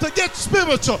about to get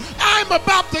spiritual. I'm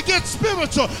about to get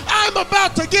spiritual. I'm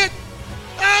about to get.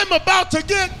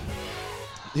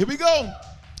 Here we go.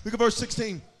 Look at verse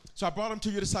 16. So I brought him to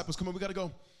your disciples. Come on, we got to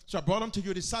go. So I brought him to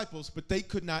your disciples, but they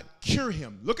could not cure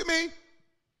him. Look at me.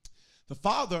 The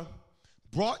Father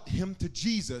brought him to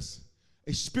Jesus,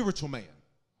 a spiritual man.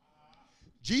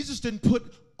 Jesus didn't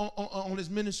put on his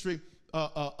ministry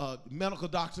a medical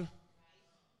doctor.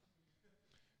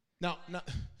 Now,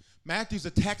 Matthew's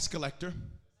a tax collector.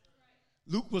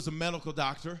 Luke was a medical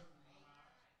doctor.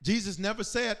 Jesus never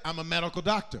said, I'm a medical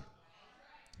doctor.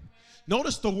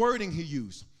 Notice the wording he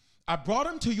used. I brought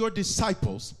him to your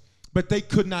disciples, but they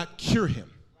could not cure him.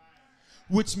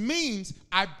 Which means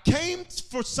I came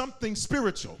for something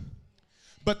spiritual.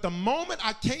 But the moment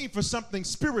I came for something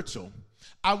spiritual,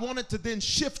 I wanted to then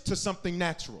shift to something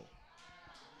natural.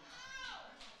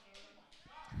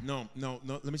 No.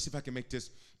 Let me see if I can make this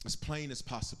as plain as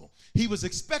possible. He was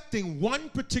expecting one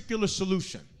particular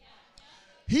solution.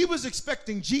 He was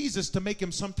expecting Jesus to make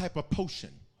him some type of potion,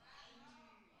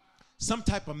 some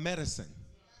type of medicine.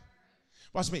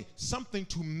 Watch me, something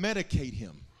to medicate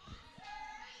him,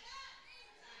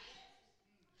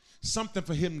 something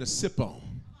for him to sip on.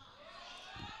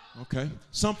 Okay,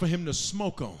 something for him to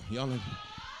smoke on. Y'all ain't.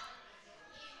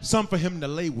 Something for him to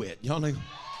lay with. Y'all ain't.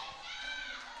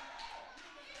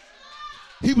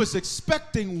 He was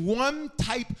expecting one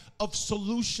type of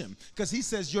solution because he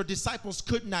says your disciples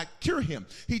could not cure him.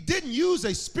 He didn't use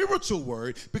a spiritual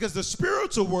word because the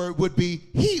spiritual word would be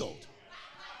healed.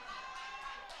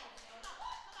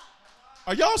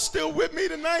 Are y'all still with me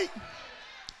tonight?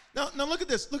 Now look at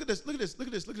this. Look at this.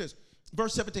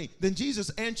 Verse 17. Then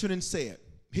Jesus answered and said,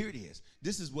 here it is.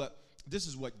 This is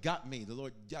what got me. The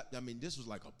Lord got, this was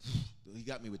like he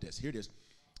got me with this. Here it is.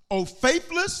 O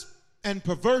faithless and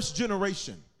perverse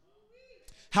generation,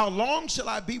 how long shall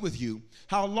I be with you?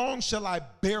 How long shall I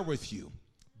bear with you?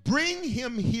 Bring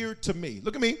him here to me.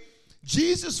 Look at me.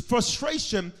 Jesus'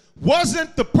 frustration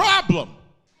wasn't the problem.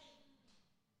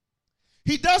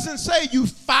 He doesn't say, you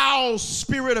foul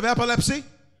spirit of epilepsy.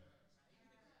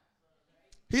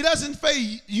 He doesn't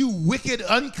say, you wicked,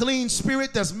 unclean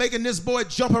spirit that's making this boy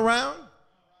jump around.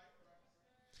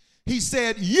 He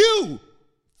said, you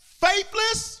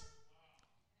faithless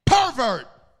pervert,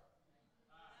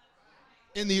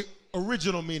 in the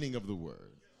original meaning of the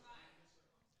word.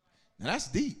 Now that's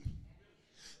deep.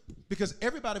 Because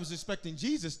everybody was expecting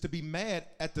Jesus to be mad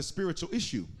at the spiritual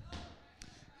issue.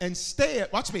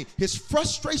 Instead, watch me, his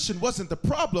frustration wasn't the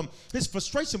problem. His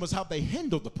frustration was how they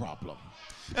handled the problem.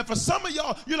 And for some of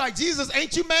y'all, you're like, Jesus,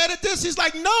 ain't you mad at this? He's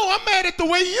like, no, I'm mad at the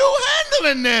way you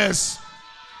handling this.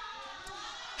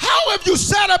 How have you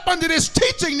sat up under this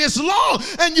teaching this long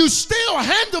and you still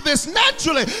handle this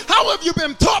naturally? How have you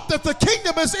been taught that the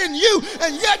kingdom is in you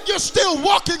and yet you're still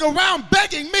walking around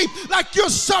begging me like you're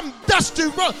some dusty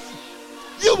rug?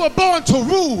 You were born to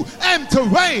rule and to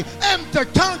reign and to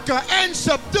conquer and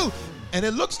subdue. And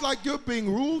it looks like you're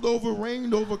being ruled over,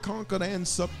 reigned over, conquered, and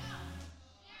subdued.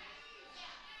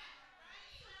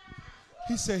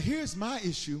 He said, here's my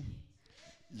issue.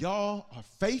 Y'all are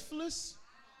faithless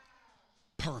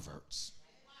perverts.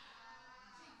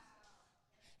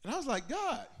 And I was like,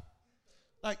 God,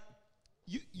 like,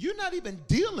 you're not even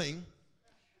dealing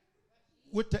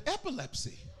with the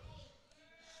epilepsy.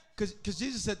 Because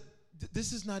Jesus said,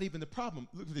 this is not even the problem.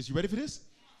 Look at this. You ready for this?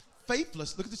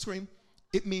 Faithless, look at the screen.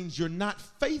 It means you're not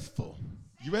faithful.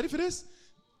 You ready for this?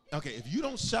 Okay, if you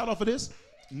don't shout off of this,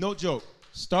 no joke.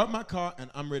 Start my car and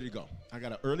I'm ready to go. I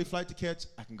got an early flight to catch.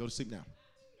 I can go to sleep now.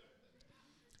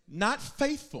 Not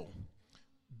faithful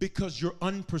because you're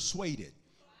unpersuaded.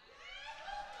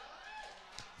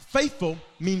 Faithful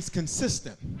means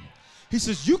consistent. He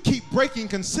says, you keep breaking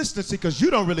consistency because you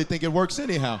don't really think it works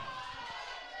anyhow.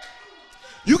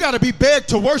 You got to be begged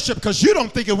to worship because you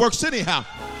don't think it works anyhow.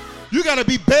 You got to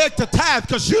be begged to tithe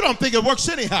because you don't think it works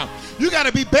anyhow. You got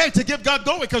to be begged to give God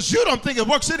glory because you don't think it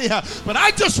works anyhow. But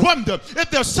I just wonder if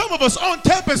there's some of us on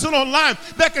campus and online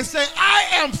that can say, I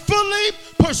am fully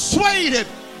persuaded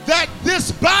that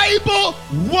this Bible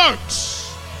works.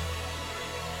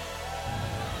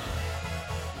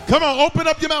 Come on, open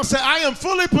up your mouth and say, I am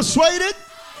fully persuaded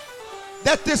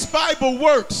that this Bible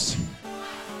works.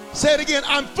 Say it again,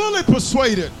 I'm fully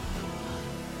persuaded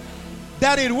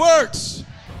that it works.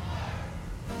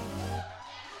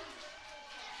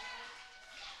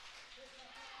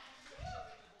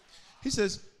 He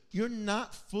says, you're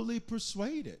not fully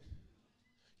persuaded.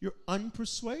 You're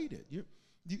unpersuaded.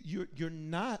 You're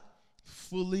not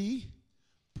fully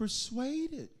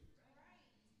persuaded.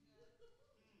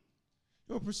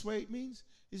 You know what persuade means?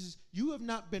 It says, you have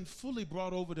not been fully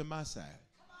brought over to my side.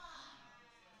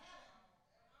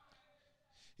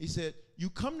 He said, you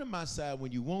come to my side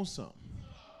when you want something.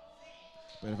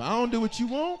 But if I don't do what you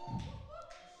want,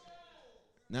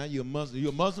 now you're a Muslim.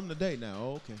 You're a Muslim today now.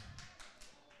 Oh, okay.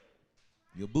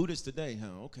 You're a Buddhist today,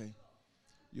 huh? Okay.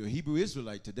 You're a Hebrew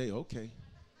Israelite today. Okay.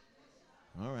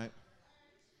 All right.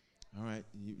 All right.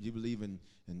 You believe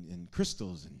in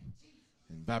crystals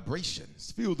and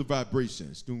vibrations. Feel the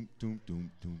vibrations. Doom, doom, doom,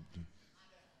 doom, doom.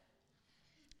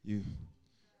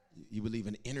 You believe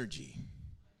in energy.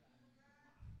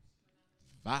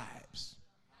 Vibes.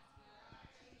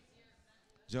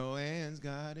 Joanne's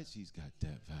got it. She's got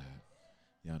that vibe.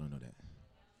 Y'all don't know that.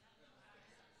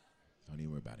 Don't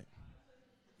even worry about it.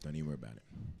 Don't even worry about it.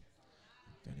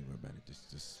 Don't even worry about it.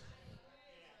 Just.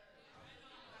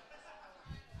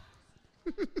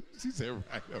 She said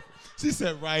right over. She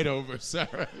said right over,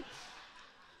 sir.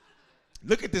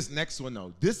 Look at this next one,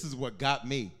 though. This is what got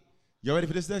me. You ready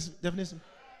for this definition?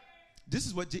 This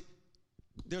is what,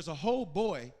 there's a whole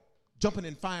boy jumping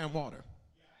in fire and water.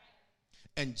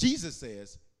 And Jesus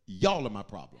says, y'all are my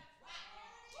problem.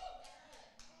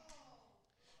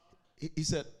 He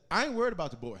said, I ain't worried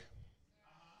about the boy.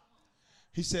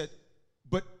 He said,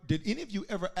 but did any of you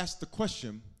ever ask the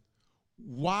question,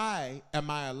 why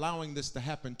am I allowing this to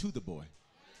happen to the boy?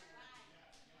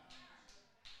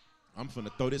 I'm going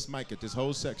to throw this mic at this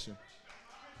whole section.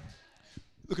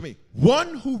 Look at me.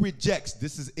 One who rejects,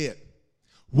 this is it.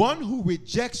 One who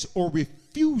rejects or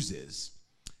refuses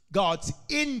God's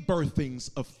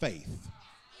inbirthings of faith.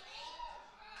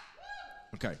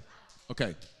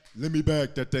 Okay. Let me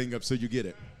back that thing up so you get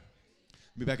it.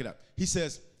 Let me back it up. He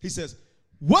says,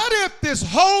 what if this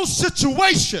whole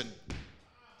situation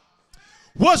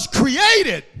was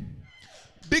created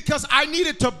because I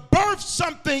needed to birth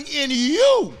something in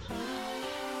you,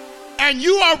 and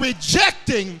you are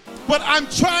rejecting what I'm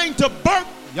trying to birth?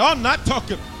 Y'all not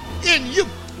talking in you.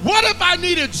 What if I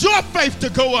needed your faith to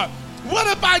go up? What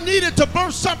if I needed to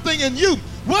birth something in you?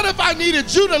 What if I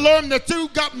needed you to learn that you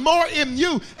got more in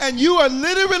you, and you are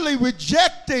literally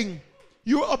rejecting,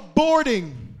 you're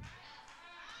aborting?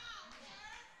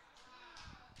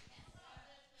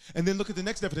 And then look at the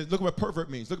next definition. Look at what pervert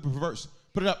means. Look at perverse.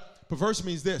 Put it up. Perverse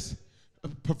means this.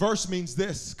 Perverse means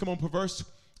this. Come on, perverse.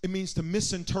 It means to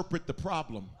misinterpret the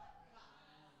problem.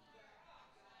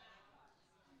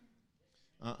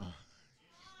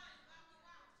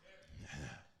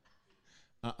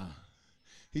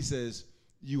 He says,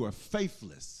 you are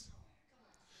faithless.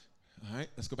 All right,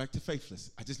 let's go back to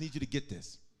faithless. I just need you to get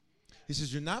this. He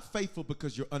says, you're not faithful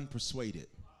because you're unpersuaded.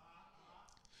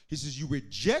 He says, you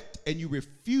reject and you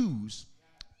refuse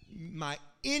my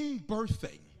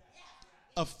inbirthing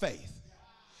of faith.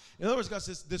 In other words, God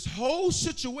says, this whole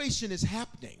situation is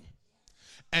happening,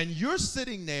 and you're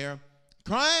sitting there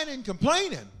crying and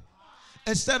complaining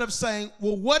instead of saying,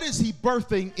 well, what is he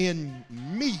birthing in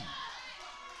me?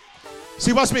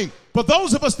 See, watch me. For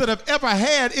those of us that have ever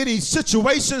had any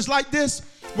situations like this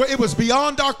where it was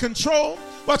beyond our control,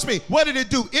 watch me. What did it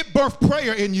do? It birthed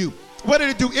prayer in you. What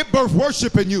did it do? It birthed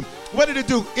worship in you. What did it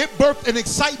do? It birthed an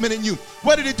excitement in you.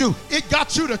 What did it do? It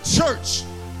got you to church.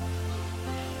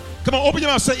 Come on, open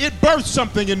your mouth. Say, it birthed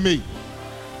something in me.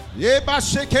 Say, it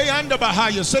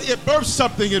birthed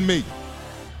something in me.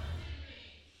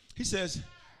 He says,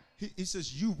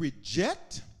 you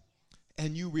reject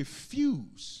and you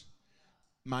refuse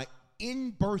my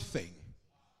inbirthing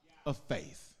of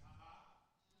faith.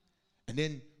 And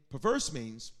then perverse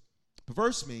means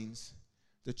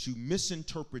that you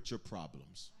misinterpret your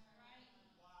problems.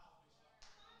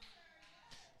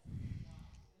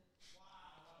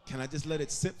 Can I just let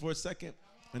it sit for a second?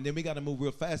 And then we got to move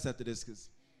real fast after this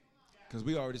because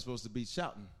we already supposed to be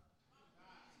shouting.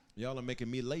 Y'all are making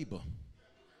me labor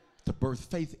to birth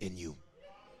faith in you.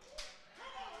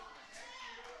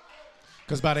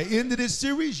 Because by the end of this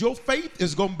series, your faith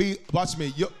is going to be, watch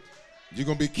me, you're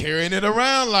going to be carrying it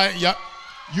around like,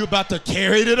 you're about to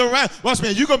carry it around. Watch me,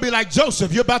 you're going to be like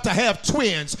Joseph. You're about to have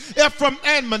twins, Ephraim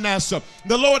and Manasseh.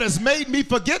 The Lord has made me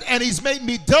forget, and he's made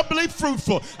me doubly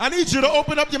fruitful. I need you to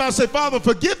open up your mouth and say, Father,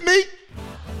 forgive me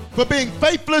for being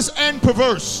faithless and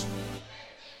perverse.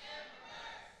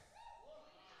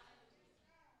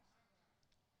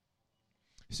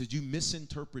 He said, you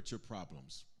misinterpret your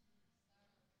problems.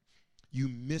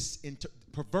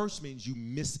 Perverse means you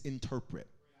misinterpret.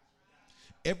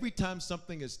 Every time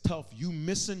something is tough, you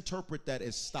misinterpret that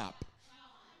as stop.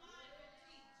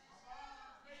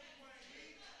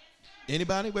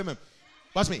 Anybody? Wait a minute.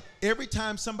 Watch me. Every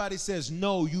time somebody says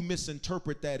no, you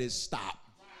misinterpret that as stop.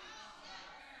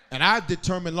 And I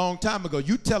determined a long time ago,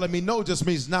 you telling me no just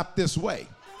means not this way.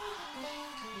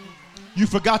 You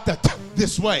forgot that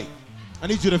this way. I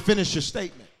need you to finish your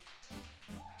statement.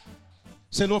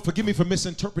 Say, Lord, forgive me for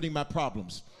misinterpreting my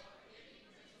problems.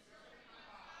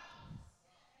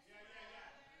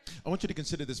 I want you to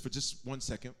consider this for just 1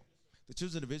 second. The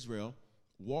children of Israel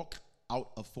walk out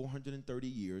of 430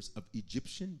 years of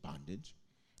Egyptian bondage.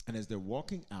 And as they're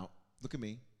walking out, look at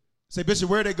me. Say, Bishop,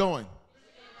 where are they going?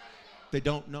 They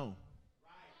don't know.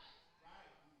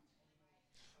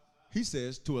 He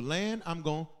says, to a land I'm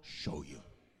going to show you.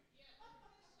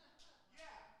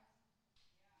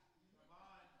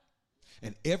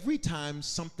 And every time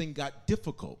something got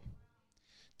difficult,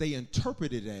 they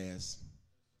interpreted it as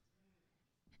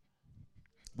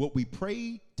what we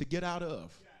prayed to get out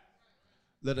of,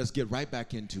 let us get right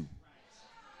back into.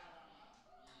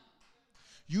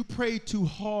 You prayed too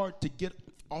hard to get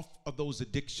off of those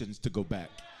addictions to go back.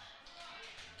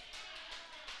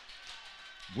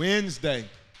 Wednesday.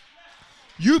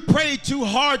 You prayed too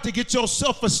hard to get your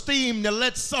self-esteem to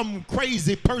let some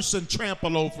crazy person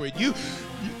trample over it.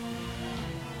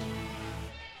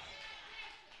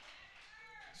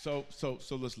 So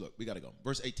let's look. We got to go.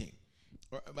 Verse 18.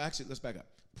 Actually, let's back up.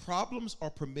 Problems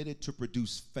are permitted to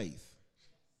produce faith,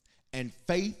 and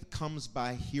faith comes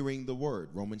by hearing the word.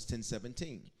 Romans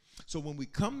 10:17. So when we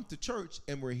come to church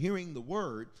and we're hearing the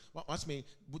word, watch me,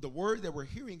 the word that we're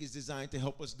hearing is designed to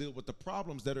help us deal with the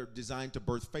problems that are designed to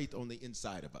birth faith on the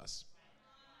inside of us.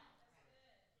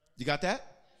 You got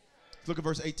that? Look at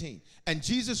verse 18. And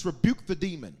Jesus rebuked the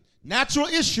demon. Natural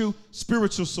issue,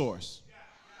 spiritual source.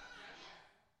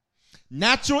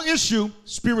 Natural issue,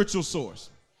 spiritual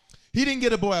source. He didn't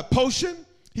get a boy a potion.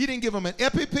 He didn't give him an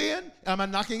EpiPen. I'm not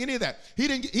knocking any of that. He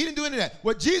didn't do any of that.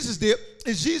 What Jesus did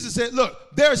is Jesus said,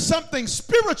 look, there's something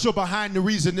spiritual behind the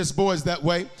reason this boy is that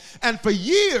way. And for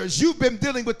years, you've been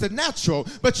dealing with the natural,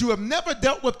 but you have never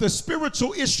dealt with the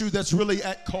spiritual issue that's really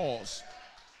at cause.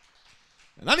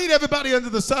 And I need everybody under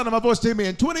the sound of my voice to hear me.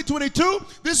 In 2022,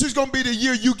 this is going to be the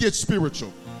year you get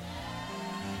spiritual.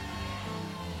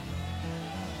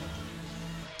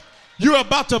 You're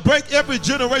about to break every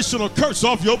generational curse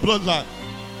off your bloodline.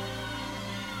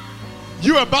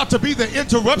 You're about to be the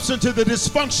interruption to the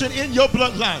dysfunction in your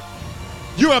bloodline.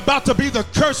 You're about to be the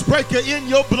curse breaker in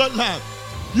your bloodline.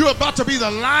 You're about to be the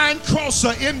line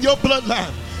crosser in your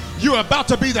bloodline. You're about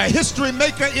to be the history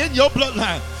maker in your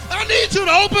bloodline. I need you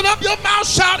to open up your mouth,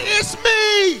 shout, it's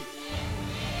me.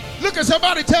 Look at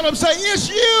somebody, tell them, say,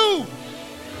 it's you.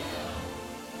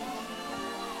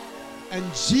 And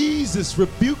Jesus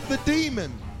rebuked the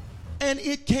demon, and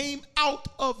it came out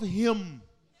of him.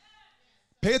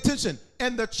 Pay attention.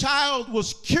 And the child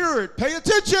was cured. Pay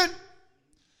attention.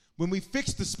 When we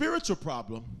fix the spiritual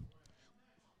problem,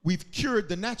 we've cured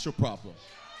the natural problem.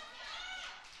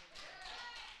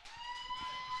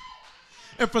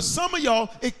 And for some of y'all,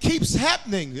 it keeps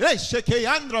happening. Because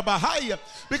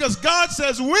God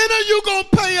says, when are you going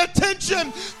to pay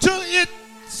attention to its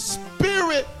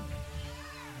spirit?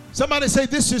 Somebody say,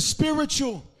 this is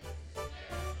spiritual.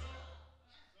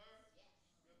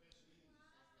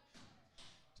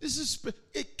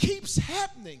 It keeps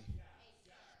happening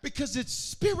because it's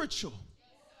spiritual.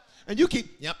 And you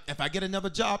keep, if I get another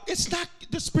job, it's not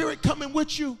the spirit coming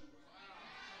with you.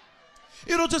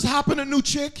 It'll just happen a new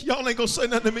chick. Y'all ain't gonna say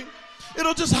nothing to me.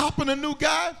 It'll just happen a new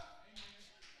guy.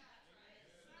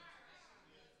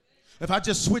 If I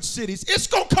just switch cities, it's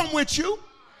gonna come with you.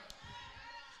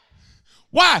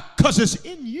 Why? Because it's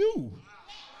in you.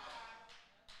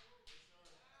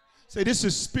 Say, this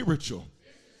is spiritual.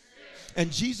 And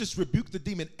Jesus rebuked the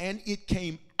demon, and it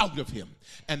came out of him.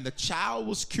 And the child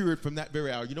was cured from that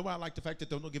very hour. You know why I like the fact that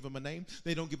they don't give him a name?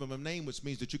 They don't give him a name, which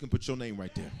means that you can put your name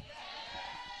right there.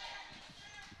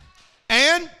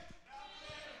 And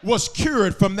was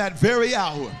cured from that very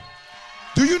hour.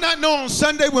 Do you not know on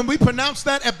Sunday when we pronounced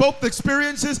that at both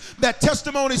experiences, that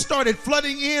testimony started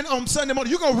flooding in on Sunday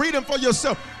morning? You're going to read them for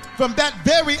yourself. From that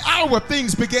very hour,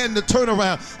 things began to turn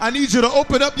around. I need you to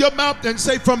open up your mouth and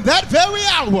say, from that very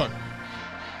hour,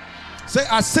 say,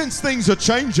 I sense things are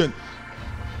changing.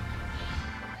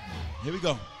 Here we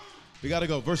go. We got to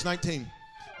go. Verse 19.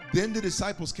 Then the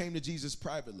disciples came to Jesus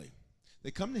privately.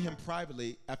 They come to him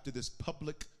privately after this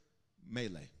public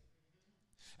melee,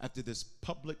 after this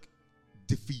public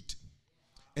defeat.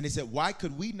 And they said, why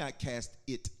could we not cast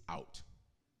it out?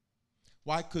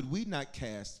 Why could we not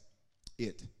cast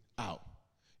it out?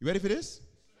 You ready for this?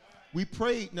 We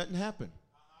prayed, nothing happened.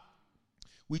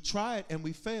 We tried and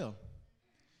we failed.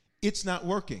 It's not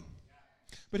working.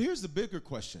 But here's the bigger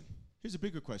question.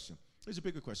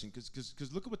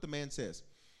 Because look at what the man says.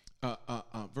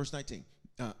 Verse 19.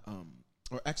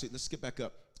 Or actually, let's skip back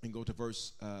up and go to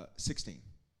verse 16.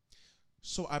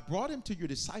 So I brought him to your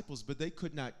disciples, but they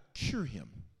could not cure him.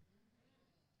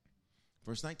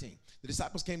 Verse 19. The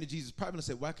disciples came to Jesus privately and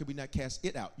said, why could we not cast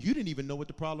it out? You didn't even know what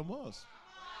the problem was.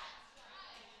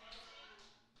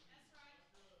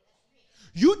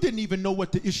 You didn't even know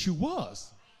what the issue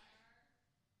was.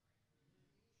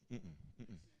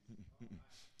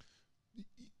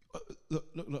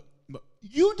 Look.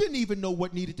 You didn't even know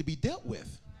what needed to be dealt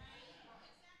with.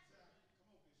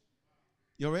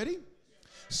 You ready?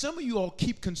 Some of you all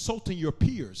keep consulting your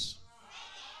peers.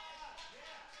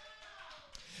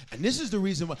 And this is the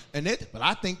reason why, but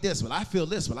I think this, well, I feel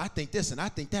this, well, I think this, and I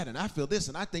think that, and I feel this,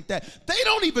 and I think that. They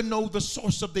don't even know the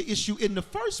source of the issue in the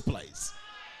first place.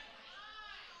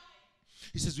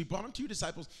 He says, we brought him to your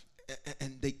disciples,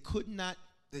 and they could not,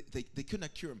 they could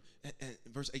not cure him. And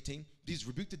verse 18, Jesus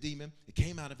rebuked the demon. It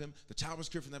came out of him. The child was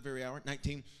cured from that very hour.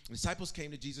 19, the disciples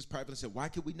came to Jesus privately and said, why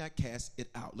could we not cast it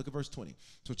out? Look at verse 20.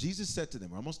 So Jesus said to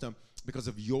them, we're almost done, because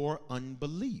of your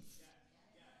unbelief.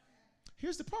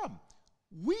 Here's the problem.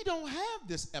 We don't have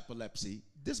this epilepsy.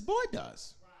 This boy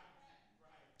does.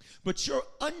 But your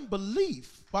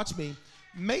unbelief, watch me,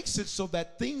 makes it so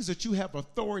that things that you have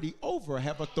authority over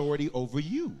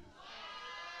you.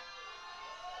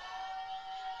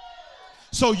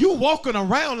 So you walking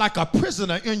around like a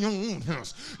prisoner in your own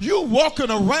house. You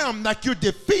walking around like you're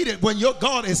defeated when your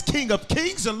God is King of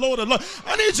Kings and Lord of Lords.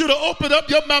 I need you to open up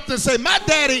your mouth and say, my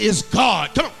daddy is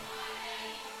God. Come on.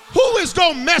 Who is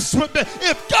going to mess with me?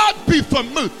 If God be for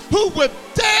me, who would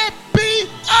dare be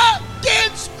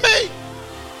against me?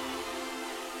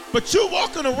 But you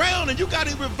walking around and you got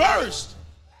it reversed.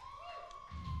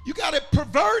 You got it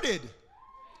perverted.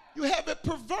 You have it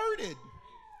perverted.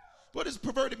 What does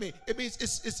perverted mean? It means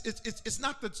it's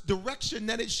not the direction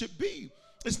that it should be.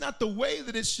 It's not the way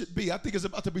that it should be. I think it's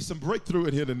about to be some breakthrough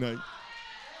in here tonight.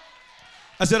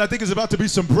 I said, I think it's about to be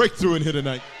some breakthrough in here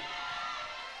tonight.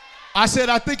 I said,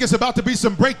 I think it's about to be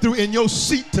some breakthrough in your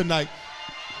seat tonight.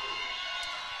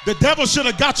 The devil should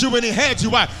have got you when he had you.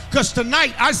 Why? Because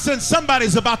tonight I sense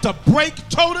somebody's about to break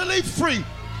totally free.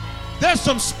 There's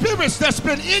some spirits that's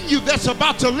been in you that's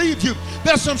about to leave you.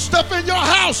 There's some stuff in your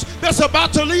house that's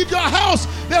about to leave your house.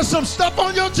 There's some stuff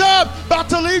on your job about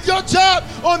to leave your job.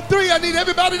 On 3, I need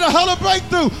everybody to holler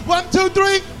breakthrough. 1, 2,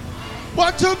 3.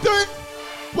 1, 2, 3.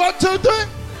 1, 2, 3.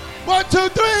 1, 2,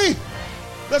 3.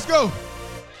 Let's go.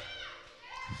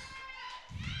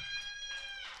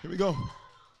 Here we go.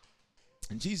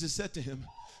 And Jesus said to him,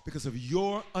 because of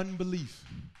your unbelief,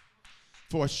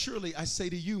 for surely I say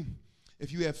to you,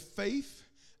 if you have faith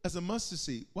as a mustard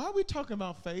seed. Why are we talking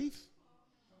about faith?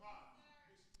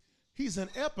 He's an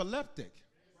epileptic.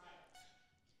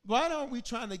 Why aren't we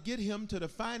trying to get him to the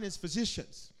finest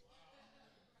physicians?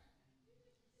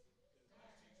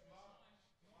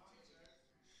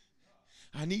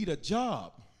 I need a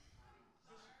job.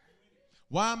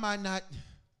 Why am I not?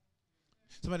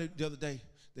 Somebody the other day,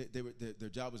 their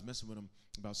job was messing with them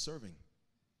about serving,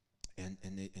 and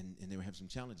they were having some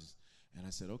challenges. And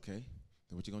I said, okay.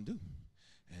 What you gonna do?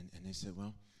 And they said,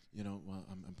 well,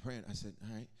 I'm praying. I said, all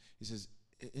right. He says,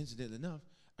 incidentally enough,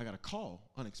 I got a call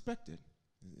unexpected.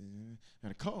 I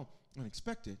got a call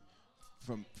unexpected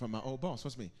from my old boss.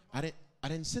 What's me? I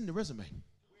didn't send the resume.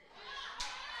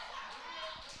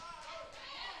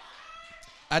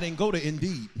 I didn't go to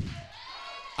Indeed.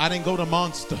 I didn't go to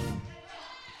Monster.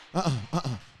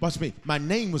 Watch me. My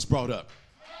name was brought up.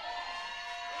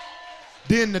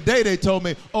 Then the day they told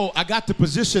me, oh, I got the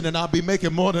position and I'll be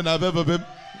making more than I've ever been.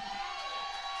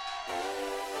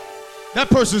 That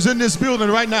person's in this building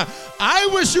right now. I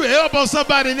wish you elbow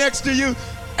somebody next to you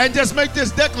and just make this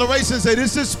declaration, say,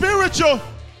 this is spiritual.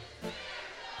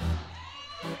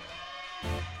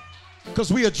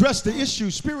 Because we address the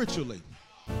issue spiritually.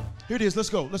 Here it is. Let's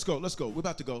go. Let's go. Let's go. We're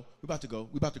about to go. We're about to go.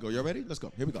 We're about to go. Y'all ready? Let's go.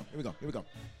 Here we go. Here we go. Here we go.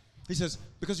 He says,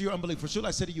 because of your unbelief, for sure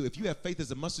I say to you, if you have faith as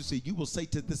a mustard seed, you will say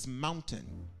to this mountain,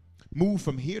 move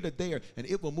from here to there, and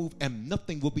it will move, and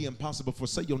nothing will be impossible for,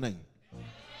 say your name.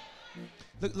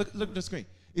 Look at the screen.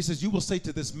 It says, you will say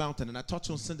to this mountain, and I taught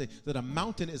you on Sunday that a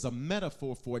mountain is a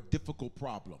metaphor for a difficult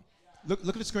problem. Look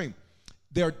at the screen.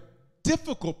 There are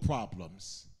difficult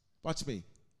problems. Watch me.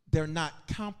 They're not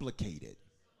complicated.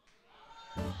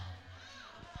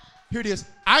 Here it is.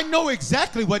 I know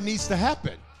exactly what needs to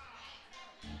happen.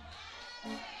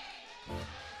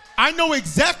 I know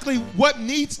exactly what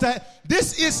needs to.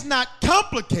 This is not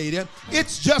complicated.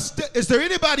 It's just, is there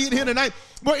anybody in here tonight?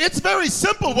 Well, it's very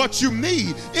simple what you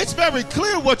need. It's very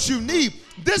clear what you need.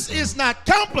 This is not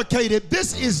complicated.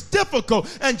 This is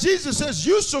difficult. And Jesus says,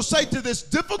 you shall say to this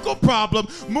difficult problem,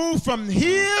 move from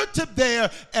here to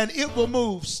there, and it will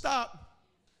move. Stop.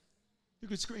 You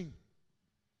can scream.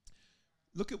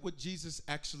 Look at what Jesus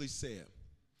actually said.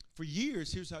 For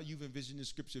years, here's how you've envisioned the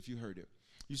scripture if you heard it.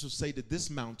 You shall say to this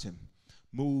mountain,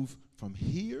 move from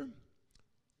here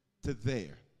to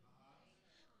there.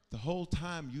 The whole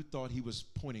time you thought he was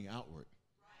pointing outward.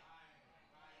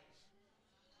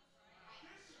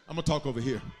 I'm going to talk over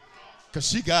here because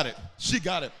she got it. She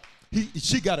got it.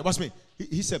 She got it. Watch me.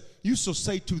 He said, you shall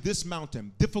say to this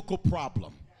mountain, difficult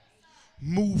problem,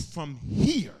 move from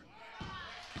here.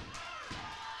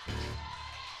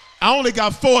 I only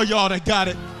got 4 of y'all that got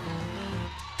it.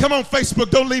 Come on,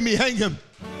 Facebook, don't leave me hanging.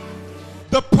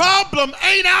 The problem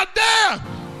ain't out there.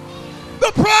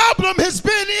 The problem has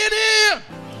been in here.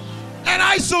 And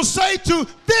I shall say to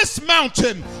this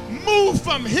mountain, move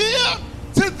from here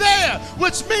to there,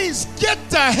 which means get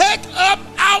the heck up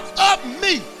out of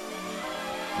me.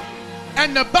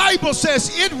 And the Bible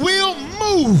says it will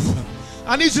move.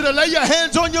 I need you to lay your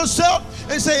hands on yourself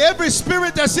and say, every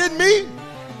spirit that's in me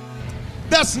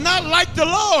that's not like the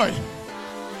Lord,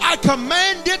 I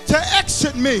command it to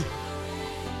exit me.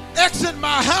 Exit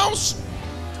my house,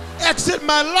 exit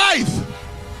my life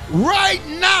right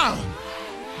now.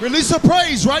 Release a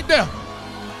praise right there.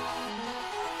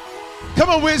 Come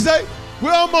on, Wednesday.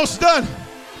 We're almost done.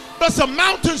 But some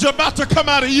mountains are about to come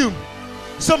out of you.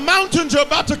 Some mountains are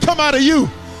about to come out of you.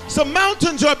 Some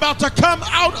mountains are about to come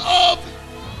out of.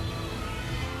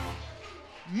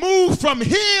 Move from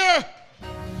here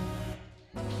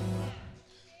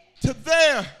to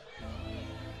there.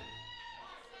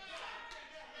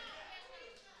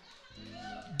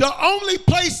 The only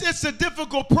place it's a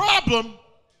difficult problem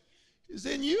is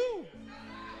in you.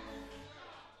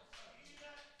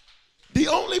 The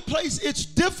only place it's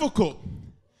difficult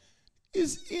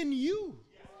is in you.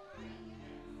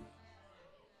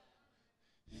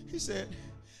 He said,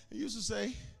 he used to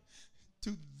say,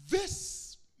 to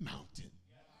this mountain,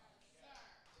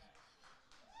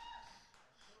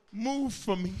 move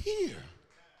from here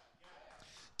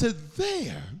to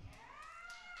there,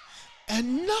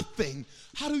 and nothing.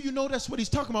 How do you know that's what he's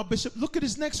talking about, Bishop? Look at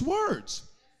his next words.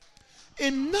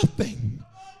 And nothing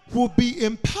will be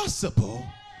impossible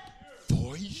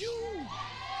for you.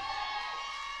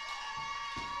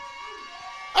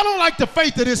 I don't like the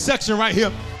faith of this section right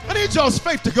here. I need y'all's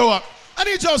faith to go up. I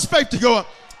need y'all's faith to go up.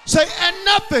 Say, and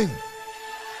nothing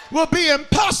will be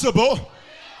impossible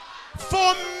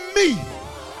for me.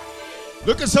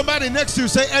 Look at somebody next to you.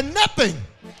 Say, and nothing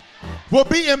will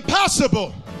be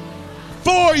impossible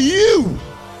for you.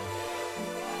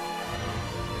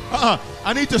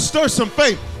 I need to stir some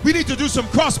faith. We need to do some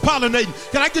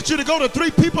cross-pollinating. Can I get you to go to 3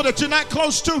 people that you're not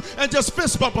close to and just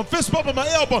fist bump them, my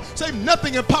elbow. Say,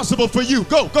 nothing impossible for you.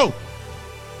 Go, go.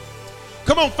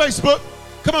 Come on, Facebook.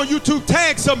 Come on, YouTube.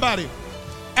 Tag somebody.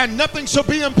 And nothing shall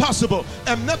be impossible.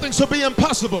 And nothing shall be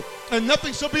impossible. And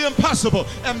nothing shall be impossible.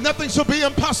 And nothing shall be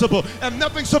impossible. And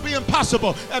nothing shall be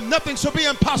impossible. And nothing shall be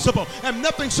impossible. And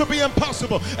nothing shall be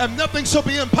impossible. And nothing shall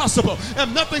be impossible.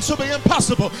 And nothing shall be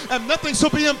impossible. And nothing shall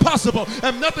be impossible.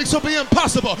 And nothing shall be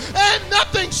impossible. And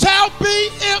nothing shall be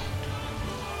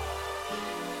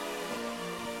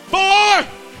for.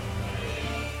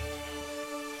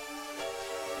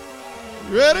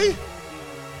 You ready?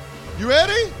 You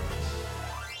ready?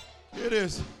 Here it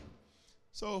is.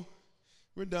 So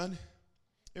we're done.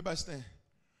 Everybody stand.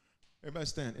 Everybody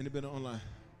stand. Anybody online?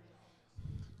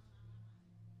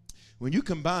 When you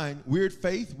combine weird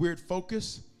faith, weird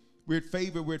focus, weird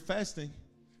favor, weird fasting,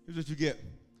 here's what you get.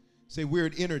 Say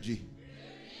weird energy.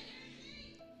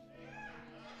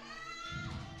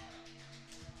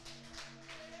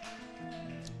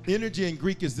 Energy in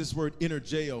Greek is this word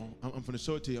energeo. I'm going to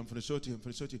show it to you. I'm going to show it to you.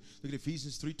 Look at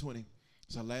Ephesians 3:20.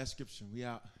 It's our last scripture. We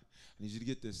out. I need you to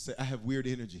get this. Say, I have weird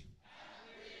energy.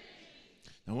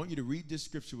 I want you to read this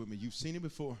scripture with me. You've seen it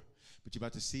before, but you're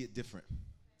about to see it different.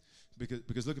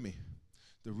 Because look at me.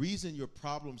 The reason your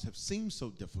problems have seemed so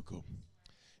difficult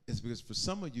is because for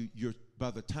some of you,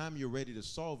 by the time you're ready to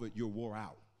solve it, you're wore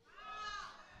out.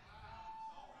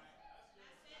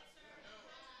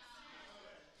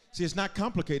 See, it's not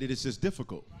complicated, it's just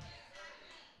difficult.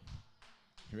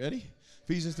 You ready?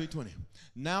 Ephesians 3:20.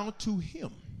 Now to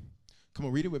him, come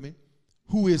on, read it with me,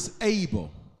 who is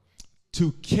able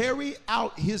to carry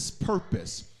out his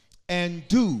purpose and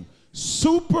do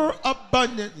super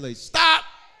abundantly. Stop.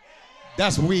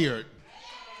 That's weird.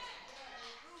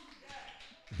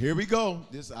 Here we go.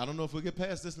 I don't know if we'll get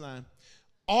past this line.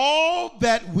 All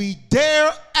that we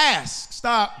dare ask.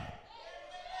 Stop.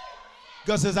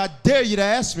 God says, I dare you to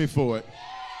ask me for it.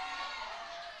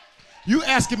 You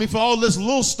asking me for all this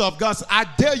little stuff. God says, I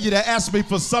dare you to ask me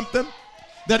for something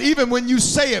that even when you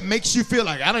say it makes you feel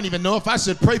like, I don't even know if I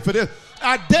should pray for this.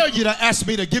 I dare you to ask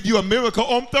me to give you a miracle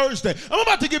on Thursday. I'm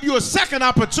about to give you a second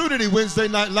opportunity Wednesday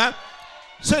night live.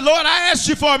 Say, Lord, I asked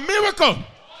you for a miracle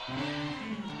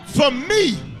for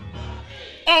me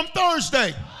on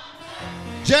Thursday,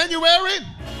 January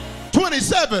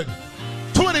 27,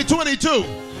 2022.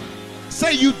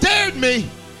 Say, you dared me.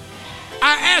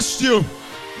 I asked you,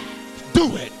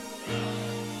 do it.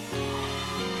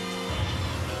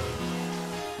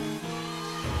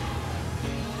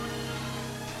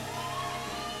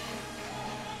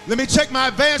 Let me check my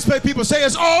advance pay. People say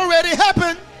it's already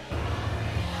happened.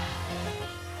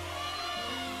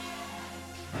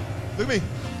 Look at me.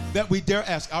 That we dare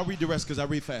ask. I'll read the rest because I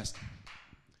read fast.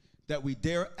 That we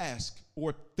dare ask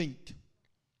or think.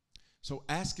 So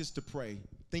ask is to pray.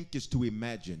 Think is to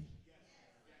imagine.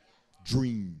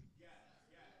 Dream.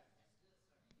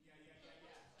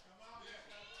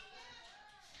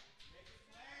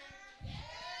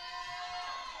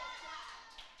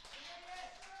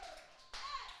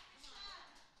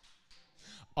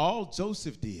 All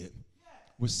Joseph did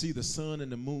was see the sun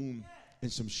and the moon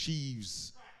and some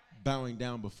sheaves bowing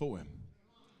down before him.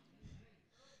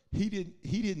 He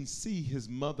didn't see his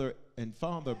mother and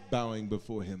father bowing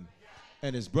before him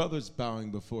and his brothers bowing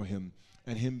before him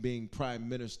and him being prime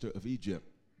minister of Egypt.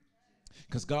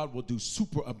 Because God will do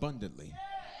super abundantly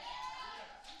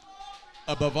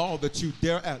above all that you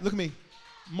dare ask. Look at me.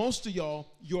 Most of y'all,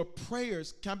 your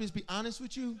prayers, can I just be honest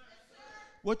with you?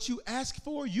 What you ask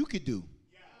for, you could do.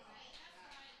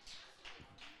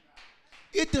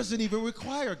 It doesn't even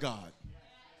require God.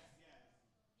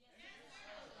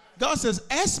 God says,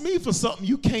 ask me for something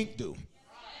you can't do.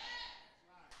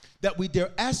 That we dare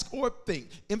ask or think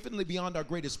infinitely beyond our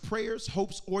greatest prayers,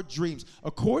 hopes, or dreams,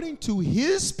 according to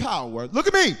his power. Look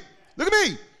at me. Look at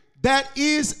me. That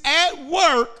is at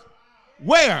work.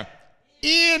 Where?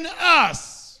 In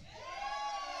us.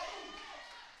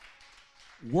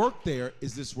 Work there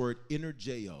is this word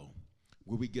energeo,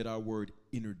 where we get our word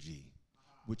energy,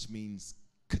 which means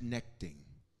connecting.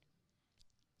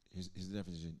 Here's the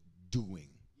definition, doing.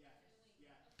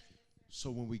 So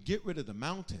when we get rid of the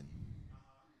mountain,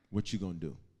 what you gonna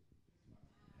do?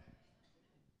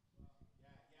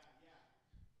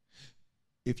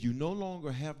 If you no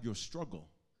longer have your struggle,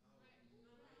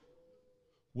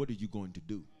 what are you going to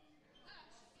do?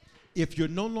 If you're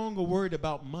no longer worried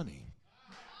about money,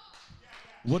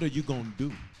 what are you gonna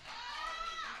do?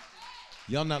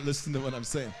 Y'all not listening to what I'm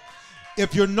saying.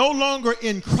 If you're no longer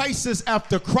in crisis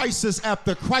after crisis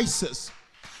after crisis,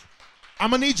 I'm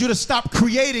going to need you to stop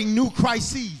creating new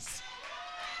crises.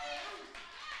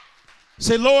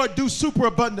 Say, Lord, do super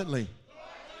abundantly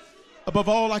above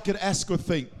all I could ask or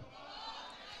think,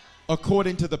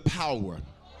 according to the power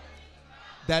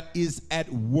that is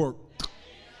at work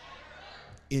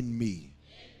in me.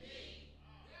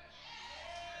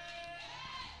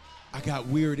 I got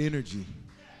weird energy.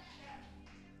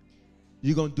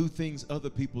 You're going to do things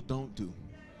other people don't do.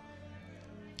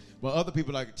 Well, other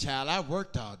people are like, child, I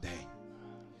worked all day.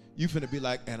 You finna be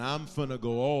like, and I'm finna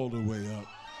go all the way up.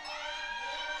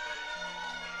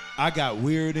 I got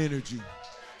weird energy.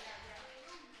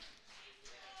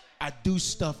 I do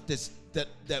stuff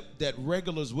that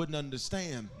regulars wouldn't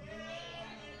understand.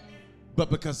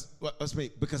 But because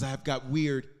I have got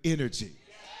weird energy.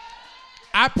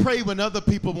 I pray when other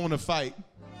people want to fight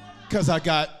because I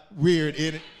got weird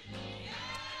energy.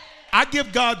 I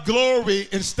give God glory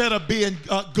instead of being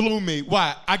gloomy.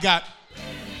 Why?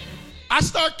 I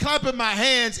start clapping my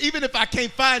hands even if I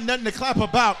can't find nothing to clap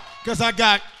about because I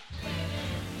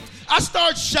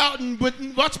start shouting,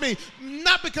 watch me,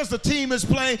 not because the team is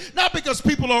playing, not because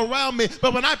people are around me,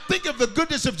 but when I think of the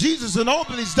goodness of Jesus and all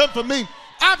that he's done for me,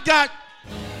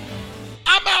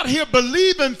 I'm out here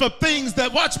believing for things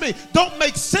that, watch me, don't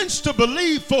make sense to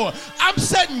believe for. I'm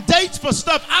setting dates for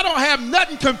stuff I don't have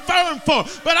nothing confirmed for,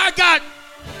 but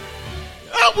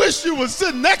I wish you were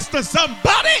sitting next to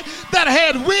somebody that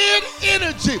had weird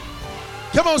energy.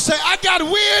 Come on, say, I got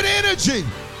weird energy.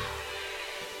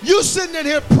 You sitting in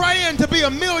here praying to be a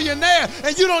millionaire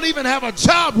and you don't even have a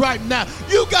job right now.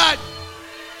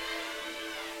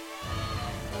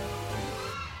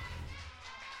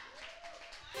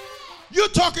 You're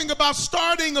talking about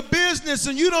starting a business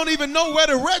and you don't even know where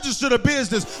to register the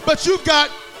business, but you've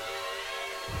got.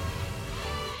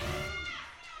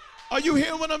 Are you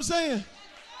hearing what I'm saying?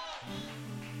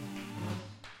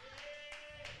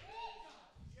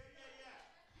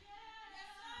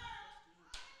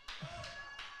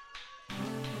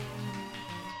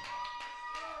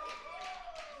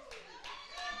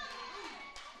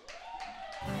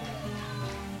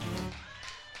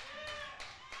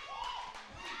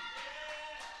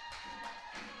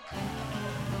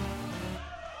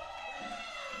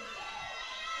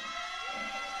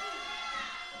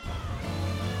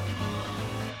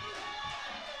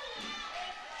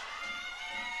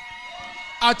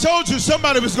 I told you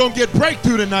somebody was going to get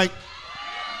breakthrough tonight.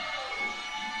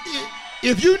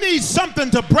 If you need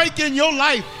something to break in your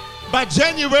life by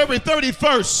January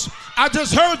 31st, I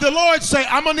just heard the Lord say,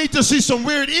 I'm going to need to see some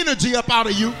weird energy up out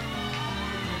of you.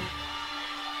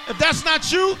 If that's not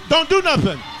you, don't do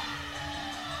nothing.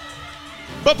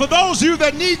 But for those of you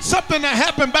that need something to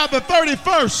happen by the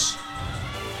 31st,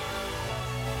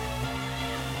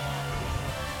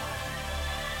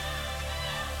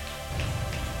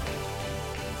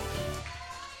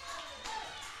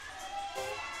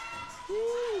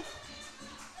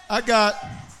 I got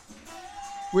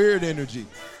weird energy.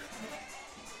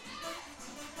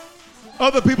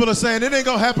 Other people are saying it ain't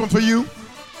gonna happen for you.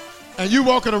 And you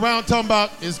walking around talking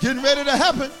about it's getting ready to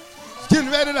happen. It's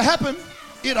getting ready to happen.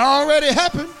 It already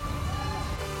happened.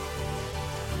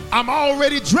 I'm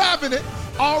already driving it,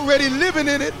 already living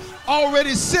in it,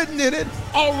 already sitting in it,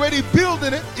 already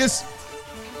building it.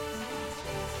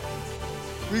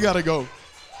 We gotta go.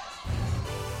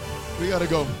 We gotta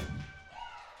go.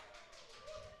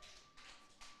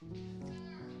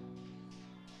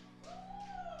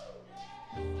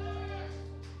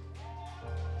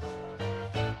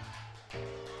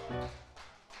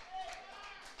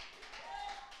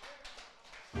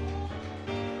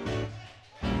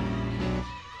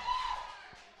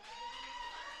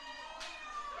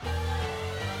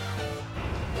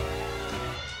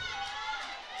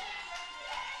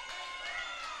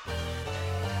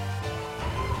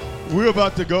 We're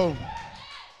about to go.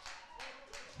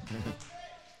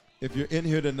 If you're in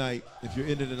here tonight,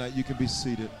 you can be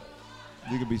seated.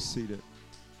 You can be seated.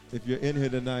 If you're in here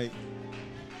tonight,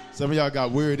 some of y'all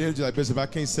got weird energy like, Bishop, I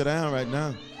can't sit down right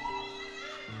now.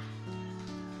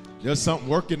 There's something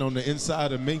working on the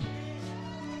inside of me.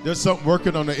 There's something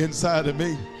working on the inside of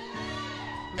me.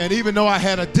 And even though I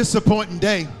had a disappointing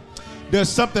day, there's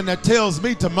something that tells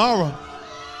me tomorrow.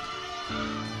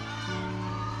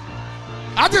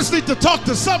 I just need to talk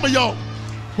to some of y'all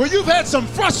where you've had some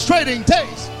frustrating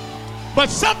days, but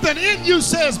something in you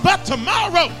says, but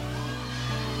tomorrow,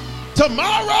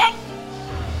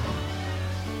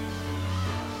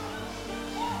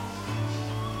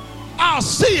 I'll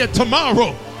see it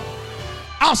tomorrow.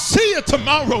 I'll see it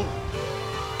tomorrow.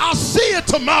 I'll see it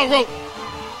tomorrow.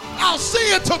 I'll see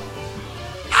it tomorrow.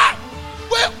 I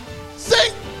will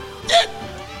see it.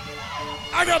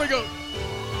 I gotta go.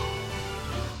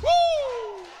 Woo!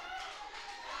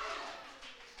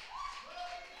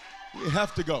 We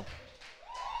have to go.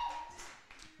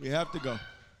 We have to go.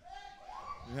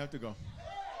 We have to go.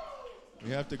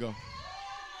 We have to go.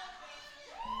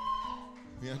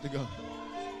 We have to go.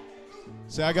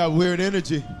 Say, I got weird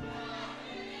energy.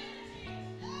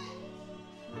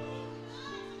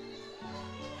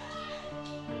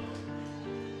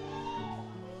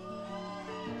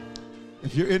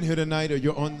 If you're in here tonight or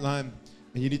you're online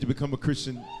and you need to become a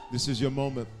Christian, this is your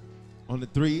moment. On the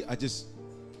 3,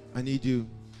 I need you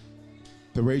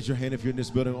to raise your hand. If you're in this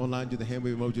building online, do the hand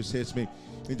wave emoji. Say it's me.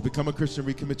 You need to become a Christian,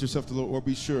 recommit yourself to the Lord, or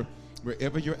be sure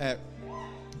wherever you're at,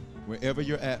 you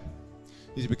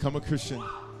need to become a Christian,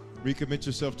 recommit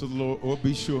yourself to the Lord, or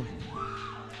be sure.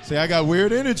 Say, I got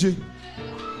weird energy.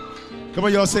 Come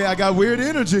on, y'all, say, I got weird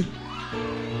energy.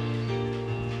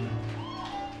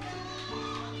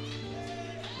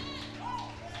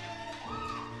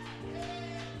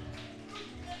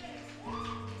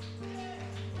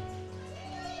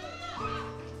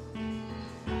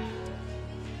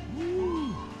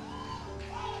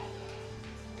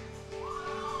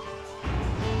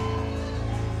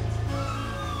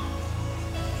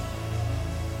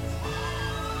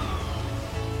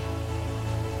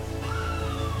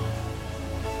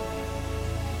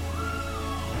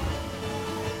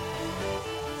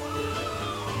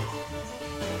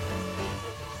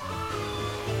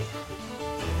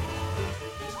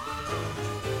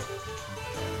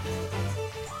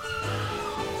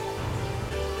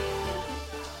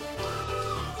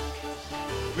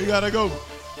 We gotta go.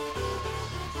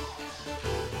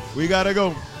 We gotta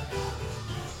go.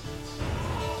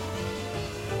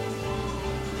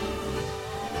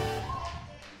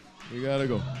 We gotta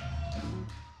go.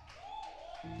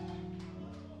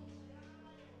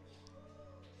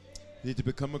 You need to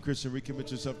become a Christian, recommit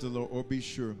yourself to the Lord, or be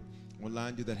sure.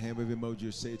 Online, do that hand wave emoji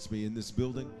or say it's me in this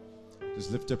building.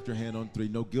 Just lift up your hand on 3.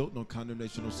 No guilt, no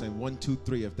condemnation, no saying 1, 2,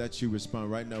 3. If that's you,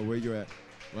 respond right now where you're at.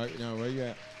 Right now, where you're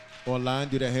at. Online,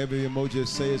 do that hand wave emoji or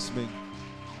say it's me.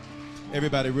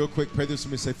 Everybody, real quick, pray this for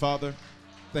me. Say, Father,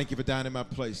 thank you for dying in my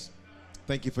place.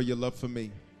 Thank you for your love for me.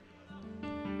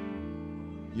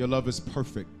 Your love is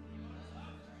perfect.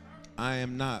 I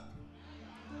am not,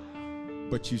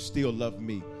 but you still love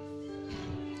me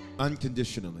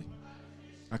unconditionally.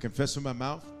 I confess with my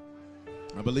mouth,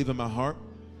 I believe in my heart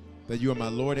that you are my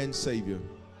Lord and Savior.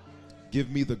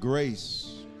 Give me the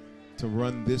grace to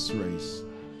run this race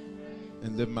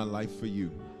and live my life for you.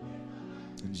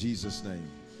 In Jesus' name,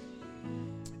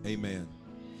 amen.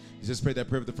 You just prayed that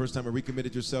prayer for the first time or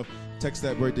recommitted yourself. Text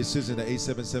that word decision to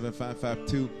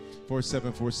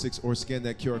 877-552-4746 or scan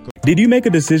that QR code. Did you make a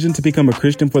decision to become a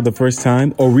Christian for the first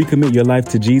time or recommit your life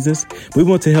to Jesus? We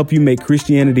want to help you make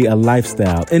Christianity a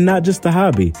lifestyle and not just a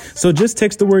hobby. So just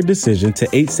text the word decision to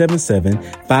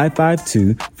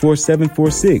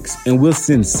 877-552-4746 and we'll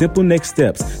send simple next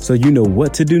steps so you know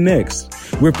what to do next.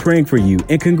 We're praying for you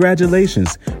and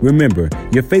congratulations. Remember,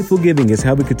 your faithful giving is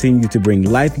how we continue to bring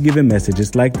life-giving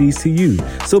messages like these to you.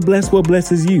 So bless what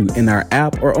blesses you in our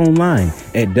app or online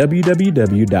at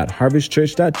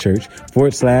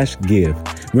www.harvestchurch.church/give.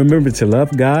 Remember to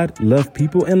love God, love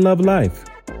people, and love life.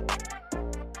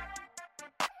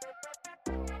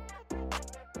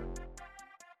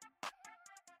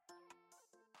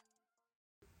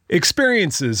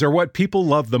 Experiences are what people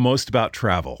love the most about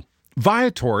travel.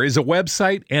 Viator is a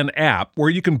website and app where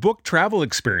you can book travel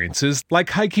experiences like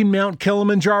hiking Mount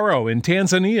Kilimanjaro in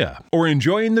Tanzania or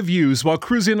enjoying the views while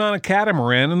cruising on a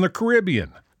catamaran in the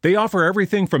Caribbean. They offer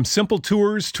everything from simple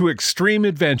tours to extreme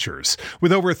adventures.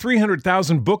 With over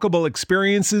 300,000 bookable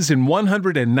experiences in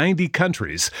 190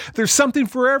 countries, there's something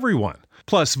for everyone.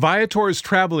 Plus, Viator's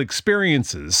travel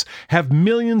experiences have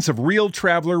millions of real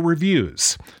traveler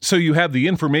reviews, so you have the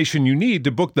information you need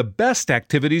to book the best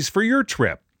activities for your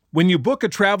trip. When you book a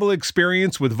travel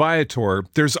experience with Viator,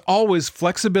 there's always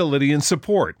flexibility and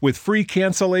support with free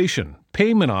cancellation,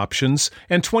 payment options,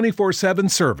 and 24/7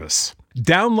 service.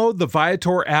 Download the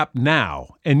Viator app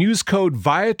now and use code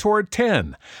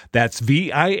Viator10. That's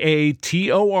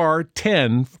Viator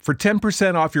 10 for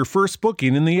 10% off your first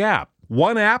booking in the app.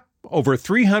 One app, over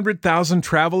 300,000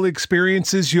 travel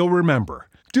experiences you'll remember.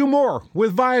 Do more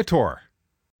with Viator.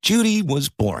 Judy was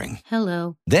boring.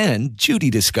 Hello. Then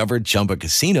Judy discovered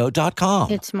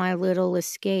ChumbaCasino.com. It's my little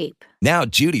escape. Now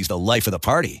Judy's the life of the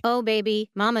party. Oh,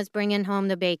 baby, mama's bringing home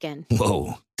the bacon.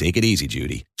 Whoa, take it easy,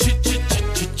 Judy.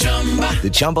 The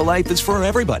Chumba life is for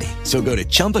everybody. So go to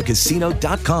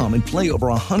ChumbaCasino.com and play over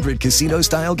 100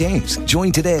 casino-style games.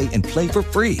 Join today and play for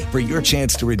free for your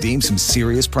chance to redeem some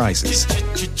serious prizes.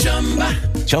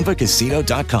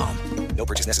 ChumbaCasino.com. No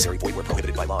purchase necessary. Void where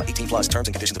prohibited by law. 18+ terms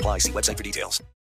and conditions apply. See website for details.